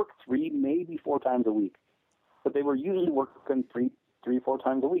usually work 3, maybe 4 times a week, but they were usually working 3-4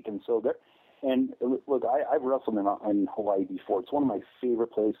 times a week, and so there. And look, I've wrestled in Hawaii before. It's one of my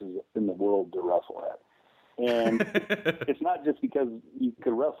favorite places in the world to wrestle at. And it's not just because you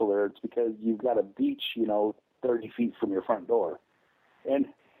could wrestle there; it's because you've got a beach, 30 feet from your front door. And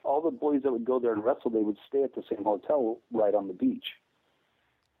all the boys that would go there and wrestle, they would stay at the same hotel right on the beach.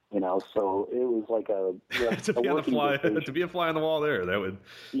 So it was like to be a fly on the wall there. That would.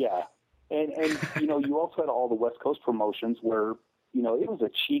 Yeah, and you also had all the West Coast promotions where. It was a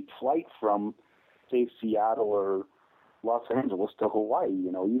cheap flight from, say, Seattle or Los Angeles to Hawaii.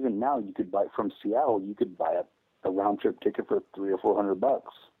 Even now you could buy from Seattle. You could buy a round trip ticket for $300 or $400.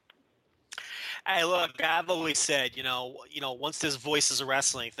 Hey, look, I've always said, once this Voices of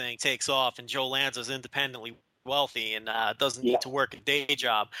Wrestling thing takes off and Joe Lanza's independently wealthy and doesn't need to work a day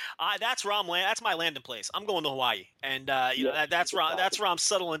job, that's my landing place. I'm going to Hawaii, and that's where I'm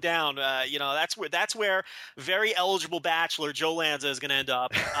settling down. That's where very eligible bachelor Joe Lanza is going to end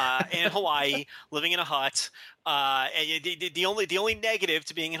up in Hawaii, living in a hut. And the only negative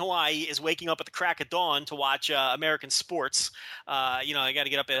to being in Hawaii is waking up at the crack of dawn to watch American sports. I got to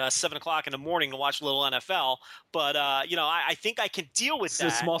get up at 7 o'clock in the morning to watch a little NFL. But I think I can deal with that.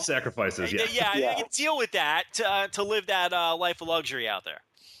 Small sacrifices, I can deal with that to live that life of luxury out there.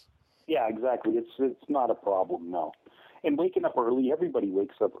 Yeah, exactly. It's not a problem, no. And waking up early, everybody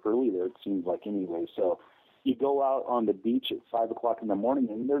wakes up early there. It seems like anyway. So you go out on the beach at 5 o'clock in the morning,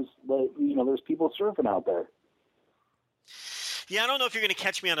 and there's people surfing out there. Yeah, I don't know if you're going to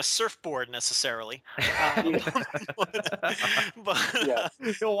catch me on a surfboard necessarily. But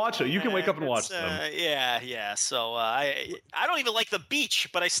you'll watch it. You can wake up and watch them. Yeah. So I don't even like the beach,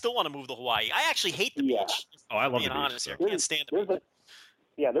 but I still want to move to Hawaii. I actually hate the beach. Oh, I love the beach. Honest here. I can't stand the beach.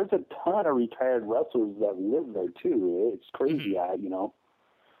 There's a ton of retired wrestlers that live there too. It's crazy,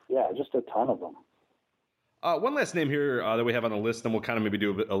 just a ton of them. One last name here that we have on the list, and we'll kind of maybe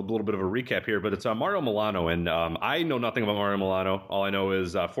do a little bit of a recap here, but it's Mario Milano, and I know nothing about Mario Milano. All I know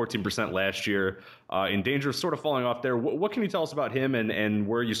is 14% last year, in danger of sort of falling off there. What can you tell us about him and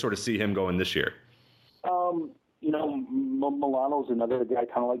where you sort of see him going this year? Milano's another guy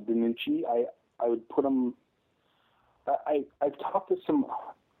kind of like DiNucci. I would put him I've talked to some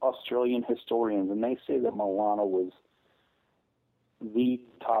Australian historians, and they say that Milano was the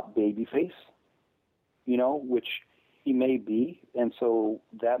top babyface, which he may be, and so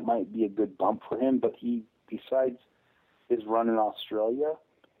that might be a good bump for him. But besides his run in Australia,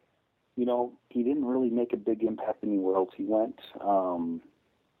 he didn't really make a big impact anywhere else he went.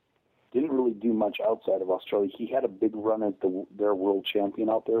 Didn't really do much outside of Australia. He had a big run as their world champion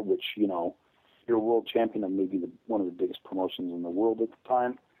out there, which, you're a world champion of maybe one of the biggest promotions in the world at the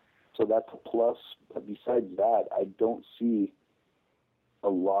time. So that's a plus. But besides that, I don't see a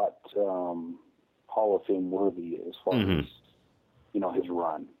lot Hall of Fame worthy as far as, his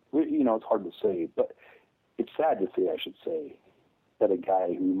run. It's hard to say, but it's sad to say, I should say, that a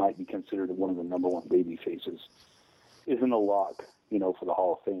guy who might be considered one of the number one baby faces isn't a lock, for the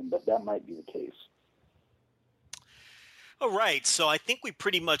Hall of Fame, but that might be the case. All right, so I think we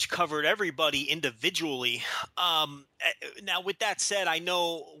pretty much covered everybody individually. Now, with that said, I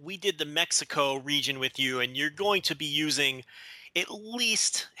know we did the Mexico region with you, and you're going to be using at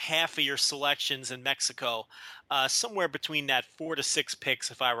least half of your selections in Mexico, somewhere between that 4 to 6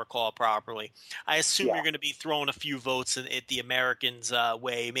 picks, if I recall properly. I assume you're going to be throwing a few votes at the Americans'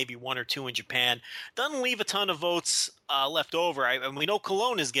 way, maybe 1 or 2 in Japan. Doesn't leave a ton of votes left over. And we know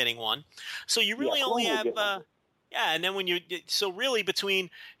Cologne is getting one. So you really only have and then so really between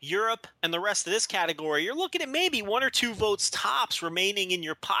Europe and the rest of this category, you're looking at maybe 1 or 2 votes tops remaining in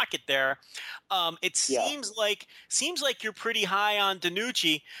your pocket there. It seems like you're pretty high on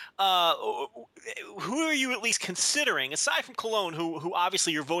DiNucci. Who are you at least considering, aside from Cologne, who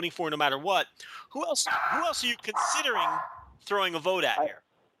obviously you're voting for no matter what? Who else are you considering throwing a vote at here?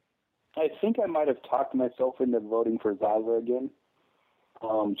 I think I might have talked myself into voting for Zaza again,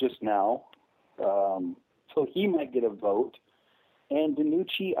 just now. So he might get a vote. And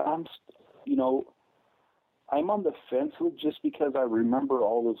DiNucci, I'm on the fence with, just because I remember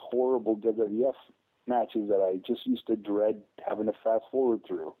all those horrible WWF matches that I just used to dread having to fast forward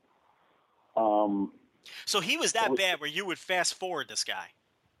through. So he was that bad where you would fast forward this guy?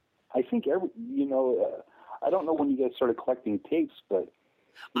 I think I don't know when you guys started collecting tapes, but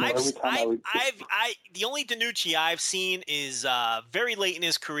every time the only DiNucci I've seen is very late in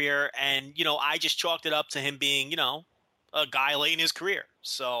his career, and I just chalked it up to him being a guy late in his career.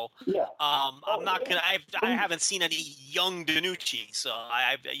 So I'm not gonna. I haven't seen any young DiNucci, so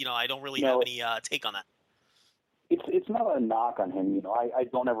I don't really have any take on that. It's not a knock on him. I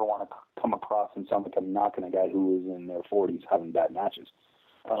don't ever want to come across and sound like I'm knocking a guy who is in their 40s having bad matches.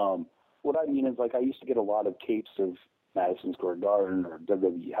 What I mean is, I used to get a lot of tapes of Madison Square Garden or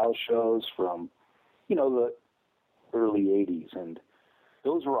WWE house shows from, the early 80s. And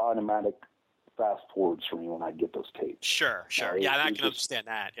those were automatic fast forwards for me when I'd get those tapes. Sure. Yeah, I can understand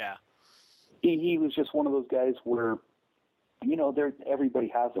that, yeah. He was just one of those guys where, everybody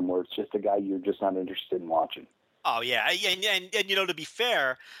has him, where it's just a guy you're just not interested in watching. Oh, yeah. And to be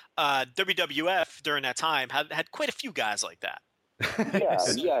fair, WWF during that time had quite a few guys like that.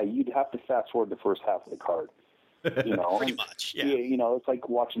 Yeah, you'd have to fast forward the first half of the card. Pretty much, yeah. It's like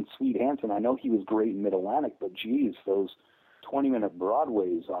watching Sweet Hansen. I know he was great in Mid-Atlantic, but geez, those 20-minute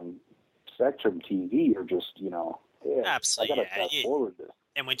Broadways on Spectrum TV are just, absolutely. I gotta fast forward this.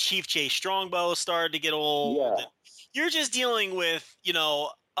 And when Chief Jay Strongbow started to get old, you're just dealing with,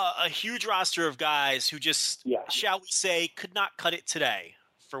 a huge roster of guys who just, shall we say, could not cut it today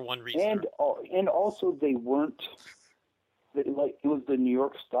for one reason. And also they weren't. It was the New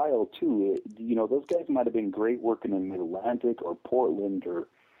York style too. Those guys might have been great working in Mid-Atlantic or Portland or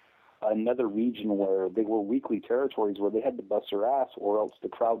another region where they were weekly territories where they had to bust their ass, or else the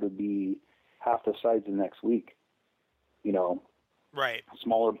crowd would be half the size the next week. Right.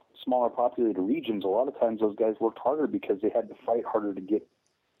 Smaller populated regions. A lot of times those guys worked harder because they had to fight harder to get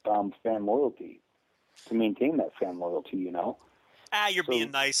fan loyalty, to maintain that fan loyalty. You're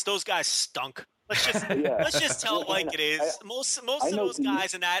being nice. Those guys stunk. Let's just tell it like it is. Most of those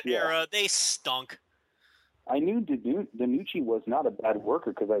guys in that era, they stunk. I knew DiNucci was not a bad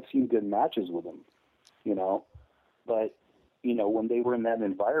worker because I've seen good matches with him, But, when they were in that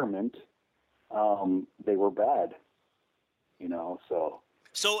environment, they were bad,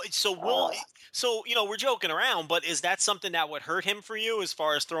 So we're joking around, but is that something that would hurt him for you as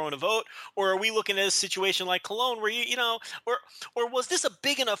far as throwing a vote, or are we looking at a situation like Cologne where or was this a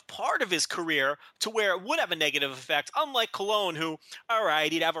big enough part of his career to where it would have a negative effect? Unlike Cologne, who, all right,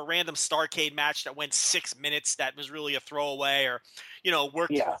 he'd have a random Starrcade match that went 6 minutes that was really a throwaway, or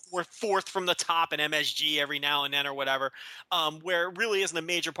worked fourth from the top in MSG every now and then or whatever, where it really isn't a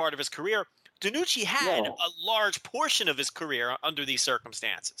major part of his career. DiNucci had a large portion of his career under these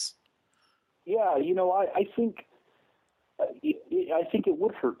circumstances. Yeah, I think it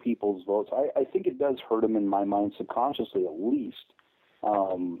would hurt people's votes. I think it does hurt him in my mind subconsciously, at least,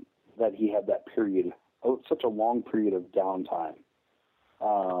 that he had that period, such a long period of downtime.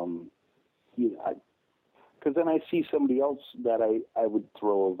 Because then I see somebody else that I would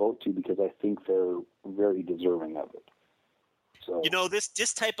throw a vote to because I think they're very deserving of it. So,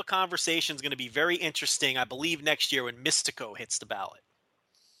 this type of conversation is going to be very interesting, I believe, next year when Mystico hits the ballot.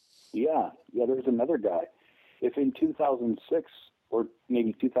 Yeah, there's another guy. If in 2006 or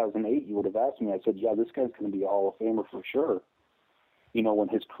maybe 2008 you would have asked me, I said, this guy's going to be a Hall of Famer for sure. when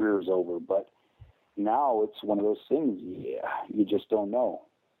his career is over. But now it's one of those things, you just don't know.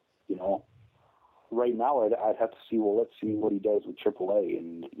 Right now I'd have to see, let's see what he does with AAA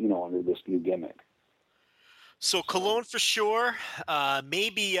and, under this new gimmick. So Colon for sure,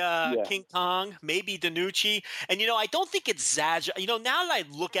 maybe King Kong, maybe Danucci. And, I don't think it's Zaja. Now that I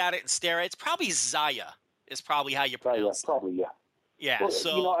look at it and stare at it, it's probably Zaya is probably how you pronounce it. Probably, yeah. Yeah, well,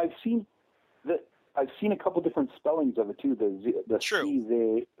 so... I've seen a couple different spellings of it, too. The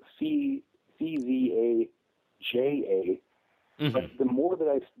True. CZAJA. Mm-hmm. But the most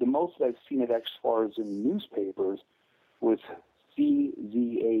that I've seen it as far as in newspapers was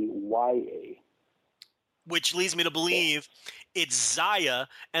CZAYA. Which leads me to believe it's Zaya,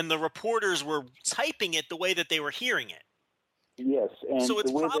 and the reporters were typing it the way that they were hearing it. Yes, and so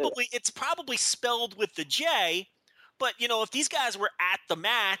it's probably spelled with the J, but if these guys were at the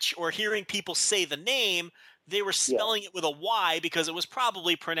match or hearing people say the name, they were spelling it with a Y because it was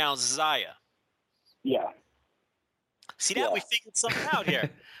probably pronounced Zaya. Yeah. See, now we figured something out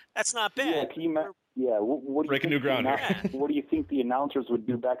here. That's not bad. What do breaking new ground here. What do you think the announcers would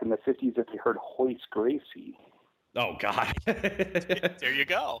do back in the 50s if they heard Hoist Gracie? Oh, God. There you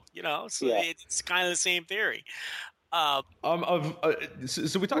go. It's kind of the same theory. So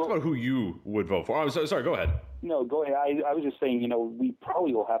we talked about who you would vote for. Sorry, go ahead. No, go ahead. I was just saying, we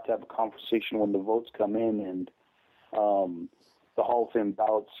probably will have to have a conversation when the votes come in and the Hall of Fame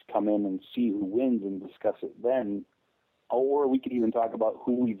ballots come in and see who wins and discuss it then. Or we could even talk about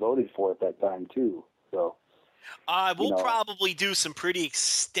who we voted for at that time, too. So, we'll probably do some pretty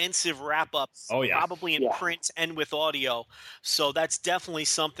extensive wrap-ups, probably in print and with audio. So that's definitely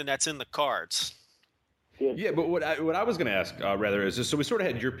something that's in the cards. Yeah, but what I was going to ask, rather, is so we sort of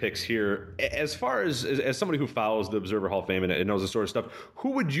had your picks here. As far as somebody who follows the Observer Hall of Fame and knows this sort of stuff,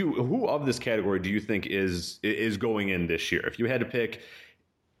 who of this category do you think is going in this year? If you had to pick...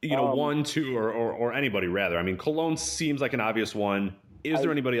 one, two, or anybody, rather. I mean, Colon seems like an obvious one. Is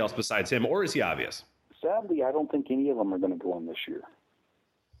there anybody else besides him, or is he obvious? Sadly, I don't think any of them are going to go in this year.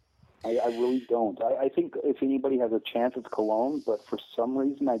 I really don't. I think if anybody has a chance, it's Colon, but for some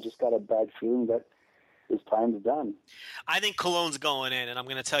reason, I just got a bad feeling that his time's done. I think Colon's going in, and I'm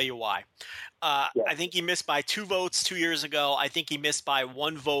going to tell you why. I think he missed by 2 votes 2 years ago. I think he missed by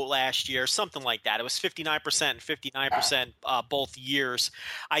 1 vote last year, something like that. It was 59% and 59% both years.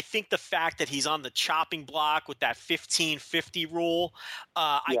 I think the fact that he's on the chopping block with that 15-50 rule,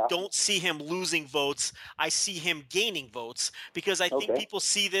 I don't see him losing votes. I see him gaining votes because I think people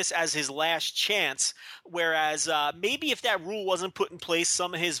see this as his last chance, whereas maybe if that rule wasn't put in place,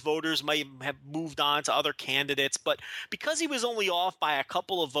 some of his voters might have moved on to other candidates. But because he was only off by a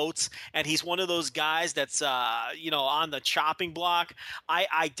couple of votes and he's one of those guys that's on the chopping block,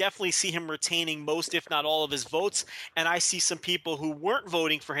 I definitely see him retaining most, if not all, of his votes. And I see some people who weren't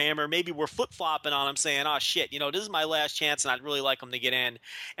voting for him or maybe were flip-flopping on him saying, oh shit, this is my last chance and I'd really like him to get in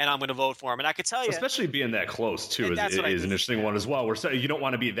and I'm going to vote for him. And I could tell you, especially being that close too, is an interesting one as well, where you don't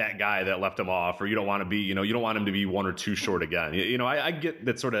want to be that guy that left him off, or you don't want to be, you don't want him to be 1 or 2 short again. I get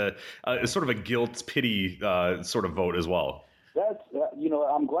that sort of a guilt pity sort of vote as well. That's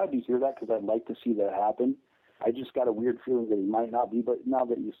I'm glad to hear that because I'd like to see that happen. I just got a weird feeling that he might not be, but now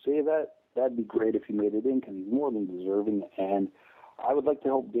that you say that, that'd be great if he made it in because he's more than deserving, and I would like to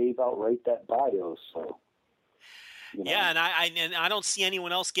help Dave outwrite that bio. So. Yeah, and I don't see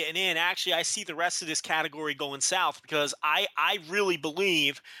anyone else getting in. Actually, I see the rest of this category going south because I really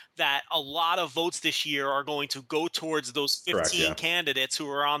believe that a lot of votes this year are going to go towards those 15 candidates who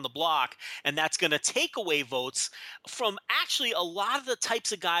are on the block, and that's going to take away votes from actually a lot of the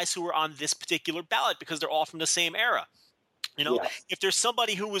types of guys who are on this particular ballot because they're all from the same era. If there's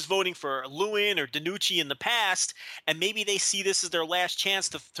somebody who was voting for Lewin or Danucci in the past, and maybe they see this as their last chance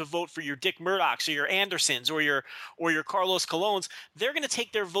to vote for your Dick Murdochs or your Andersons or your Carlos Colons, they're going to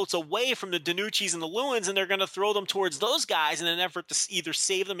take their votes away from the Danuccis and the Lewins, and they're going to throw them towards those guys in an effort to either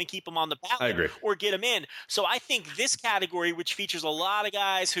save them and keep them on the ballot or get them in. So I think this category, which features a lot of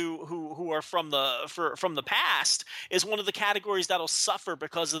guys who are from the past, is one of the categories that'll suffer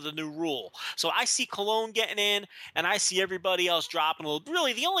because of the new rule. So I see Colon getting in, and I see everybody else dropping a little.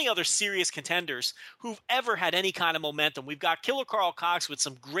 Really, the only other serious contenders who've ever had any kind of momentum, we've got Killer Carl Cox with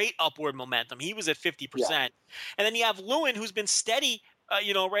some great upward momentum. He was at 50%. And then you have Lewin, who's been steady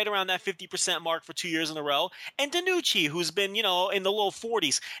right around that 50% mark for 2 years in a row. And DiNucci, who's been, in the low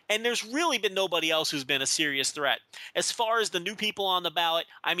 40s. And there's really been nobody else who's been a serious threat. As far as the new people on the ballot,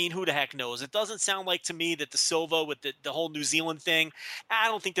 I mean, who the heck knows? It doesn't sound like to me that De Silva with the whole New Zealand thing, I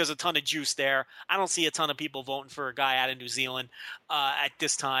don't think there's a ton of juice there. I don't see a ton of people voting for a guy out of New Zealand at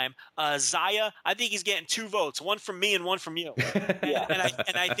this time. Zaya, I think he's getting 2 votes, one from me and one from you.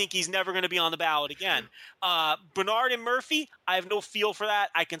 and I think he's never going to be on the ballot again. Bernard and Murphy, I have no feel for that.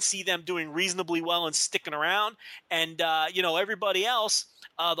 I can see them doing reasonably well and sticking around. And, everybody else,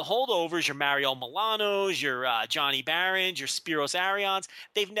 the holdovers, your Mario Milanos, your Johnny Barons, your Spiros Arians,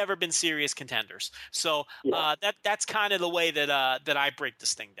 they've never been serious contenders. So that's kind of the way that I break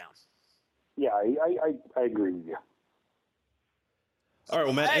this thing down. Yeah, I agree with you. All right,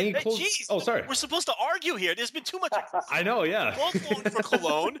 well, Matt, any close... Geez, oh, sorry. We're supposed to argue here. There's been too much... I know, yeah. We're both voting for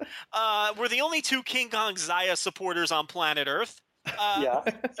Cologne. We're the only 2 King Kong Zaya supporters on planet Earth.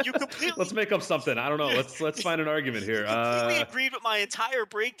 You completely... Let's make up something. I don't know. Let's find an argument here. Completely agreed with my entire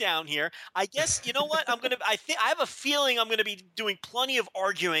breakdown here. I guess, you know what? I have a feeling I'm going to be doing plenty of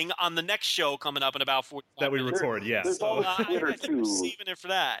arguing on the next show coming up in about 45 that we minutes. record, yes. There's always Twitter, I think we're saving it for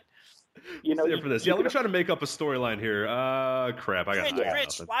that. For this. Yeah, let me try to make up a storyline here. Crap, I got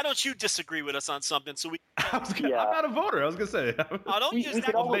Rich, why don't you disagree with us on something so we? I'm not a voter. I was gonna say. Don't use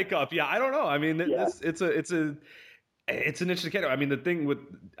that. I'll make up. Yeah, I don't know. I mean, it's an interesting category. I mean, the thing with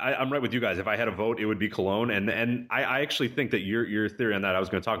I'm right with you guys. If I had a vote, it would be Cologne, and I actually think that your theory on that, I was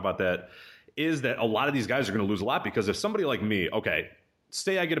going to talk about that, is that a lot of these guys are going to lose a lot because if somebody like me, okay,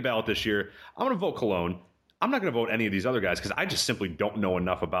 say I get a ballot this year, I'm going to vote Cologne. I'm not going to vote any of these other guys because I just simply don't know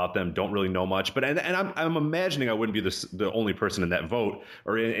enough about them, don't really know much. But and I'm imagining I wouldn't be the only person in that vote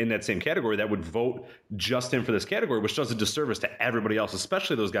or in that same category that would vote just him for this category, which does a disservice to everybody else,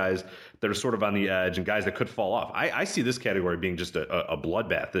 especially those guys that are sort of on the edge and guys that could fall off. I see this category being just a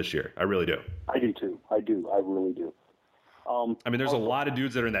bloodbath this year. I really do. I do too. I really do. I mean, there's a lot of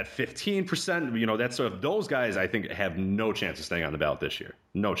dudes that are in that 15%. That's sort of those guys. I think have no chance of staying on the ballot this year.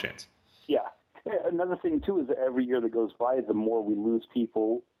 No chance. Yeah. Another thing, too, is that every year that goes by, the more we lose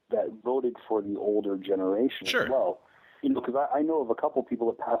people that voted for the older generation as well. Because I know of a couple people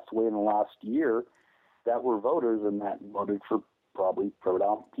that passed away in the last year that were voters and that voted for probably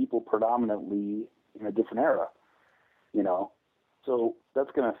people predominantly in a different era, So that's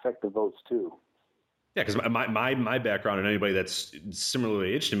going to affect the votes, too. Yeah, because my background and anybody that's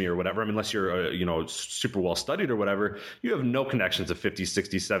similarly aged to me or whatever, I mean, unless you're super well studied or whatever, you have no connections to 50s,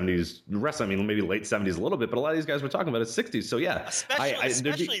 60s, 70s wrestling. I mean, maybe late 70s a little bit, but a lot of these guys we're talking about is 60s. So yeah,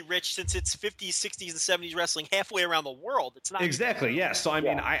 especially Rich, since it's 50s, 60s, and 70s wrestling halfway around the world. It's not exactly. Yeah. So I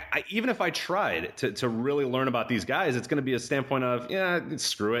mean, I even if I tried to really learn about these guys, it's going to be a standpoint of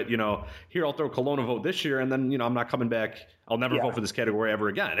screw it. Here I'll throw Cologne a vote this year, and then I'm not coming back. I'll never vote for this category ever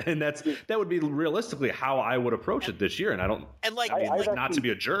again. And that would be realistically how I would approach it this year. And I don't, not to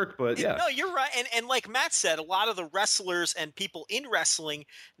be a jerk, but yeah. No, you're right. And like Matt said, a lot of the wrestlers and people in wrestling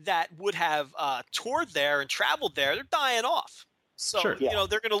that would have toured there and traveled there, they're dying off. So, they're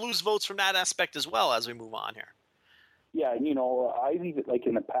going to lose votes from that aspect as well as we move on here. Yeah, I've even, like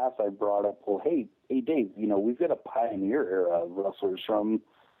in the past, I brought up, well, hey, Dave, we've got a pioneer era of wrestlers from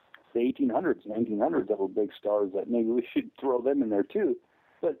the 1800s, 1900s that were big stars that maybe we should throw them in there too,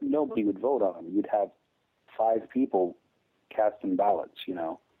 but nobody would vote on them. You'd have 5 people casting ballots,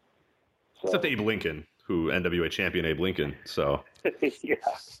 So. Except Abe Lincoln, who NWA champion Abe Lincoln, so. Yeah.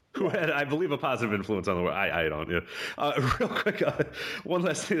 Who had, I believe, a positive influence on the world. I don't, real quick, one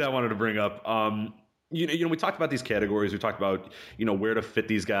last thing that I wanted to bring up. We talked about these categories. We talked about, where to fit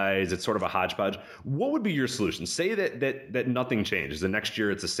these guys. It's sort of a hodgepodge. What would be your solution? Say that nothing changes. The next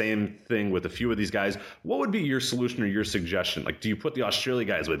year, it's the same thing with a few of these guys. What would be your solution or your suggestion? Like, do you put the Australia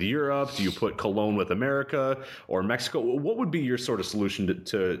guys with Europe? Do you put Cologne with America or Mexico? What would be your sort of solution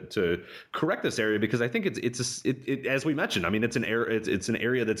to correct this area? Because I think it's as we mentioned. I mean, it's an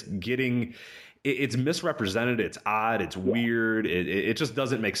area that's getting. It's misrepresented. It's odd. It's weird. It just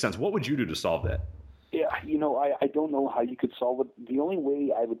doesn't make sense. What would you do to solve that? Yeah, I don't know how you could solve it. The only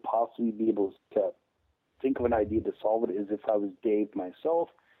way I would possibly be able to think of an idea to solve it is if I was Dave myself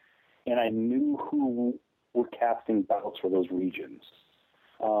and I knew who were casting ballots for those regions.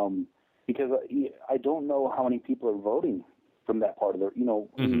 Because I don't know how many people are voting from that part of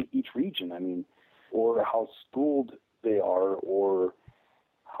in each region, I mean, or how schooled they are, or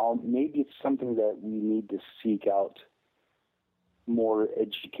how maybe it's something that we need to seek out more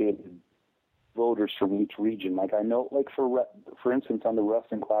educated voters from each region. Like I know, like for instance, on the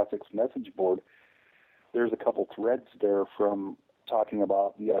Wrestling Classics message board, there's a couple threads there from talking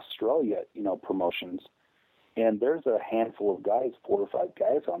about the Australia, promotions, And there's a handful of guys, 4 or 5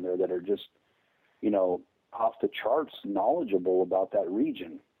 guys on there that are just, off the charts knowledgeable about that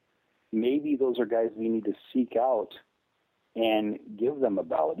region. Maybe those are guys we need to seek out and give them a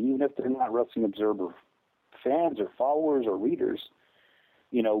ballot, even if they're not Wrestling Observer fans or followers or readers.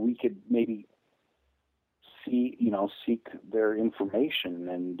 We could maybe seek their information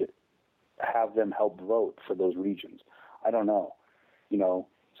and have them help vote for those regions. I don't know.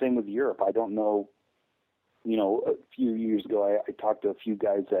 Same with Europe. I don't know. A few years ago, I talked to a few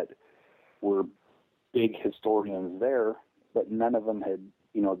guys that were big historians there, but none of them had,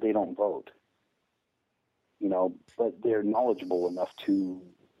 they don't vote. But they're knowledgeable enough to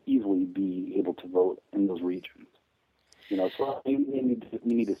easily be able to vote in those regions. So we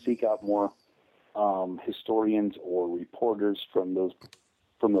need to seek out more historians or reporters from those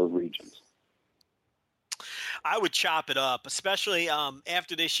regions. I would chop it up, especially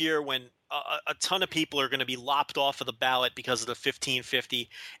after this year when a ton of people are going to be lopped off of the ballot because of the 1550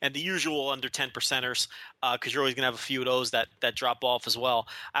 and the usual under 10 percenters, because you're always going to have a few of those that drop off as well.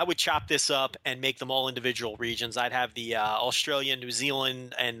 I would chop this up and make them all individual regions. I'd have the Australia, New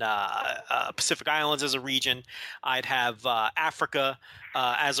Zealand, and Pacific Islands as a region. I'd have Africa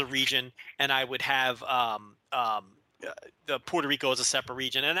as a region, and I would have the Puerto Rico as a separate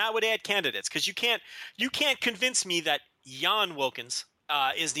region, and I would add candidates, because you can't convince me that Jan Wilkins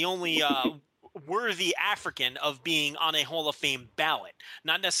is the only worthy African of being on a Hall of Fame ballot,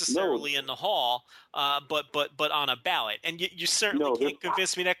 not necessarily in the hall, but on a ballot. And you certainly can't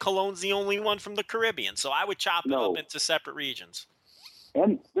convince me that Cologne's the only one from the Caribbean. So I would chop it up into separate regions.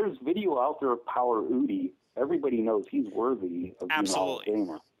 And there's video out there of Power Udi. Everybody knows he's worthy of being a Hall of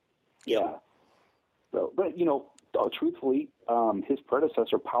Famer. Yeah. So, but truthfully, his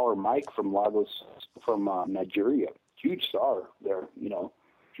predecessor, Power Mike from Lagos, from Nigeria, huge star there,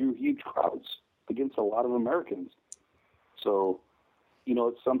 drew huge crowds against a lot of Americans. So,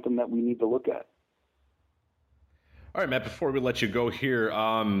 it's something that we need to look at. All right, Matt, before we let you go here,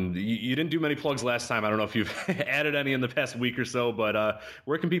 you didn't do many plugs last time. I don't know if you've added any in the past week or so, but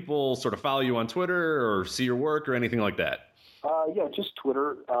where can people sort of follow you on Twitter or see your work or anything like that? Yeah, just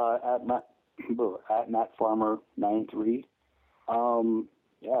Twitter, at MattFarmer93.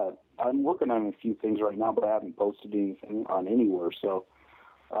 Yeah, I'm working on a few things right now, but I haven't posted anything on anywhere. So,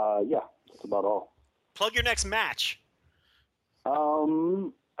 yeah, that's about all. Plug your next match. I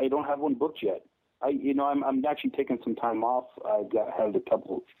don't have one booked yet. I'm actually taking some time off. I've had a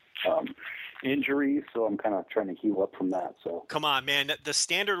couple injuries, so I'm kind of trying to heal up from that. So come on, man. The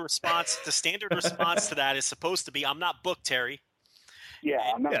standard response to that is supposed to be, "I'm not booked, Terry."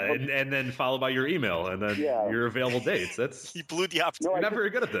 Yeah, and then followed by your email, and then your available dates. That's you blew the opportunity. You're not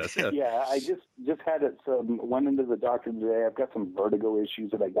very good at this. Yeah, I just had it. Went into the doctor today. I've got some vertigo issues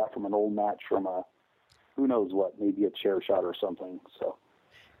that I got from an old match from who knows what, maybe a chair shot or something. So.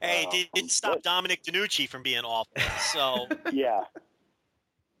 Hey, didn't stop Dominic DeNucci from being awful. So yeah,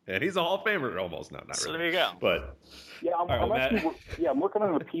 and he's a Hall of Famer almost. Not so really. There you go. But I'm working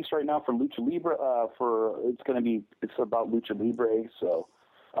on a piece right now for Lucha Libre. It's about Lucha Libre. So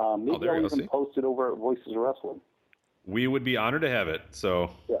maybe I'll even post it over at Voices of Wrestling. We would be honored to have it. So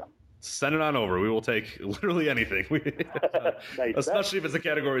yeah. Send it on over. We will take literally anything. Especially if it's the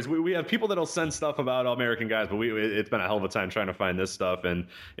categories. We have people that'll send stuff about American guys, but it's been a hell of a time trying to find this stuff. And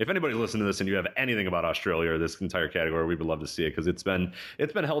if anybody's listening to this and you have anything about Australia or this entire category, we would love to see it, because it's been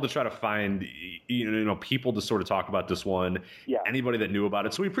hell to try to find people to sort of talk about this one. Yeah. Anybody that knew about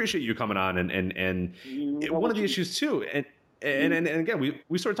it. So we appreciate you coming on and one of the issues too. And again,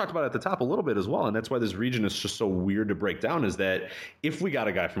 we sort of talked about it at the top a little bit as well, and that's why this region is just so weird to break down, is that if we got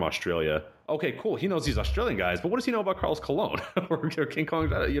a guy from Australia, okay, cool, he knows these Australian guys, but what does he know about Carlos Colon or King Kong?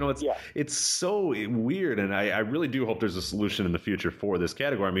 It's so weird, and I really do hope there's a solution in the future for this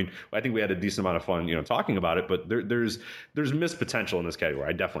category. I mean, I think we had a decent amount of fun, talking about it, but there's missed potential in this category,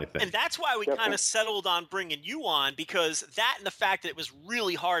 I definitely think. And that's why we kind of settled on bringing you on, because that and the fact that it was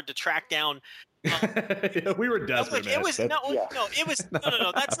really hard to track down. We were desperate. It was no.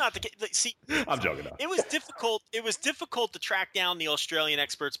 That's not the case. See, I'm joking. It was difficult. It was difficult to track down the Australian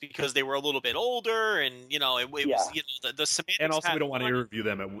experts because they were a little bit older, and it was the semantics. And also, we don't want to interview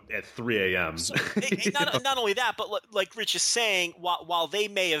them at 3 a.m. So, not only that, but like Rich is saying, while they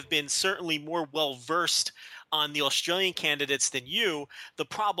may have been certainly more well versed on the Australian candidates than you, the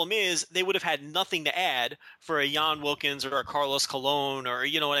problem is they would have had nothing to add for a Jan Wilkins or a Carlos Colon, or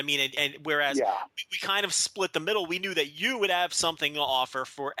you know what I mean? And whereas we kind of split the middle, we knew that you would have something to offer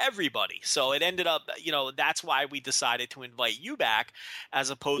for everybody. So it ended up, that's why we decided to invite you back as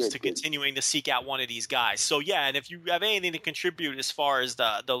opposed to continuing to seek out one of these guys. So yeah, and if you have anything to contribute as far as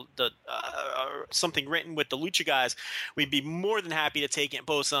the something written with the Lucha guys, we'd be more than happy to take it and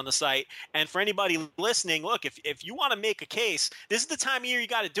post it on the site. And for anybody listening, look, if you want to make a case, this is the time of year you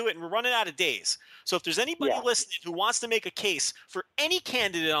got to do it, and we're running out of days. So if there's anybody listening who wants to make a case for any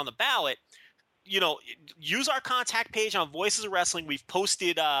candidate on the ballot, use our contact page on Voices of Wrestling. We've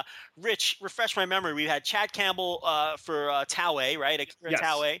posted, Rich, refresh my memory. We've had Chad Campbell for Taue, right? Akira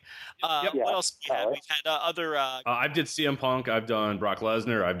Taue. What else do we have? We've had other. I did CM Punk. I've done Brock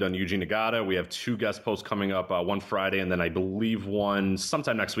Lesnar. I've done Yuji Nagata. We have 2 guest posts coming up, one Friday, and then I believe one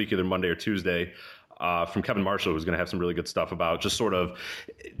sometime next week, either Monday or Tuesday. From Kevin Marshall, who's going to have some really good stuff about just sort of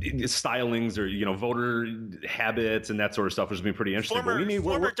stylings or, voter habits and that sort of stuff, which has been pretty interesting.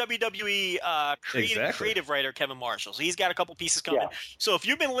 Former WWE creative writer Kevin Marshall. So he's got a couple pieces coming. So if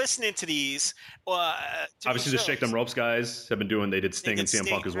you've been listening to these, obviously the Shake Them Ropes guys have been doing. They did Sting and CM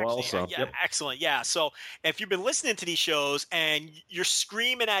Punk as well. So excellent. Yeah. So if you've been listening to these shows and you're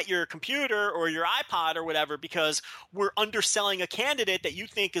screaming at your computer or your iPod or whatever because we're underselling a candidate that you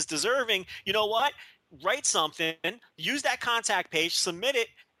think is deserving, you know what? Write something, use that contact page, submit it,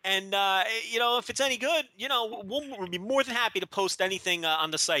 and if it's any good, we'll be more than happy to post anything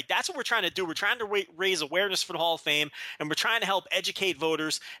on the site. That's what we're trying to do. We're trying to raise awareness for the Hall of Fame, and we're trying to help educate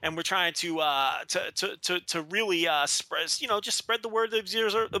voters, and we're trying to really spread, just spread the word of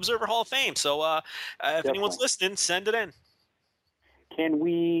the Observer Hall of Fame. So if anyone's listening, send it in. Can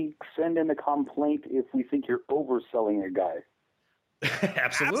we send in a complaint if we think you're overselling a guy?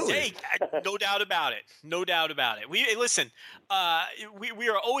 Absolutely. No doubt about it. No doubt about it. We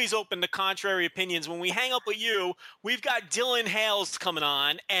are always open to contrary opinions. When we hang up with you, we've got Dylan Hales coming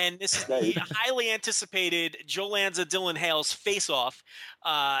on, and this is the highly anticipated Joe Lanza Dylan Hales face-off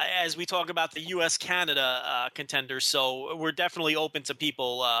as we talk about the U.S.-Canada contenders. So we're definitely open to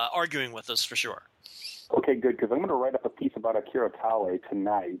people arguing with us for sure. Okay, good, because I'm going to write up a piece about Akira Taue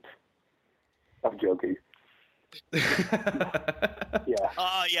tonight. I'm joking.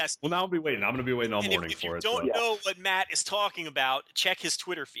 Yes. Well, now I'll be waiting. I'm going to be waiting all morning if for it. If you don't know what Matt is talking about, check his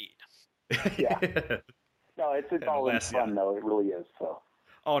Twitter feed. No, it's all in fun, though. It really is. So.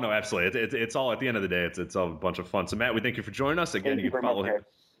 Oh, no, absolutely. It's all, at the end of the day, it's all a bunch of fun. So, Matt, we thank you for joining us. Again, you can follow him.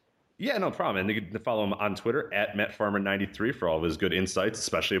 Yeah, no problem. And you can follow him on Twitter at MattFarmer93 for all of his good insights,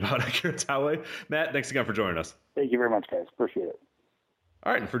 especially about Akira Taue. Matt, thanks again for joining us. Thank you very much, guys. Appreciate it.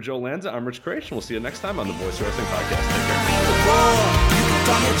 All right, and for Joe Lanza, I'm Rich Creation. We'll see you next time on the Voice Wrestling Podcast.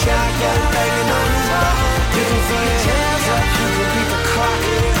 Take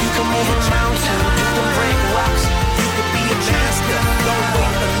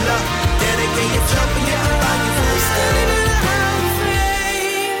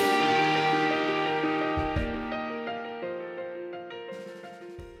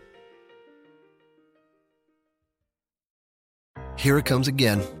Here it comes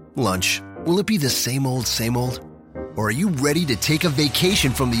again. Lunch. Will it be the same old, same old? Or are you ready to take a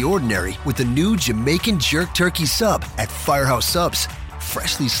vacation from the ordinary with the new Jamaican Jerk Turkey Sub at Firehouse Subs?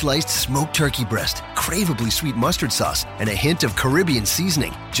 Freshly sliced smoked turkey breast, craveably sweet mustard sauce, and a hint of Caribbean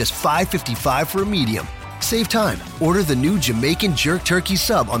seasoning. Just $5.55 for a medium. Save time. Order the new Jamaican Jerk Turkey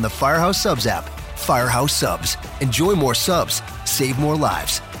Sub on the Firehouse Subs app. Firehouse Subs. Enjoy more subs. Save more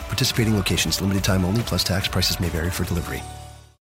lives. Participating locations. Limited time only, plus tax. Prices may vary for delivery.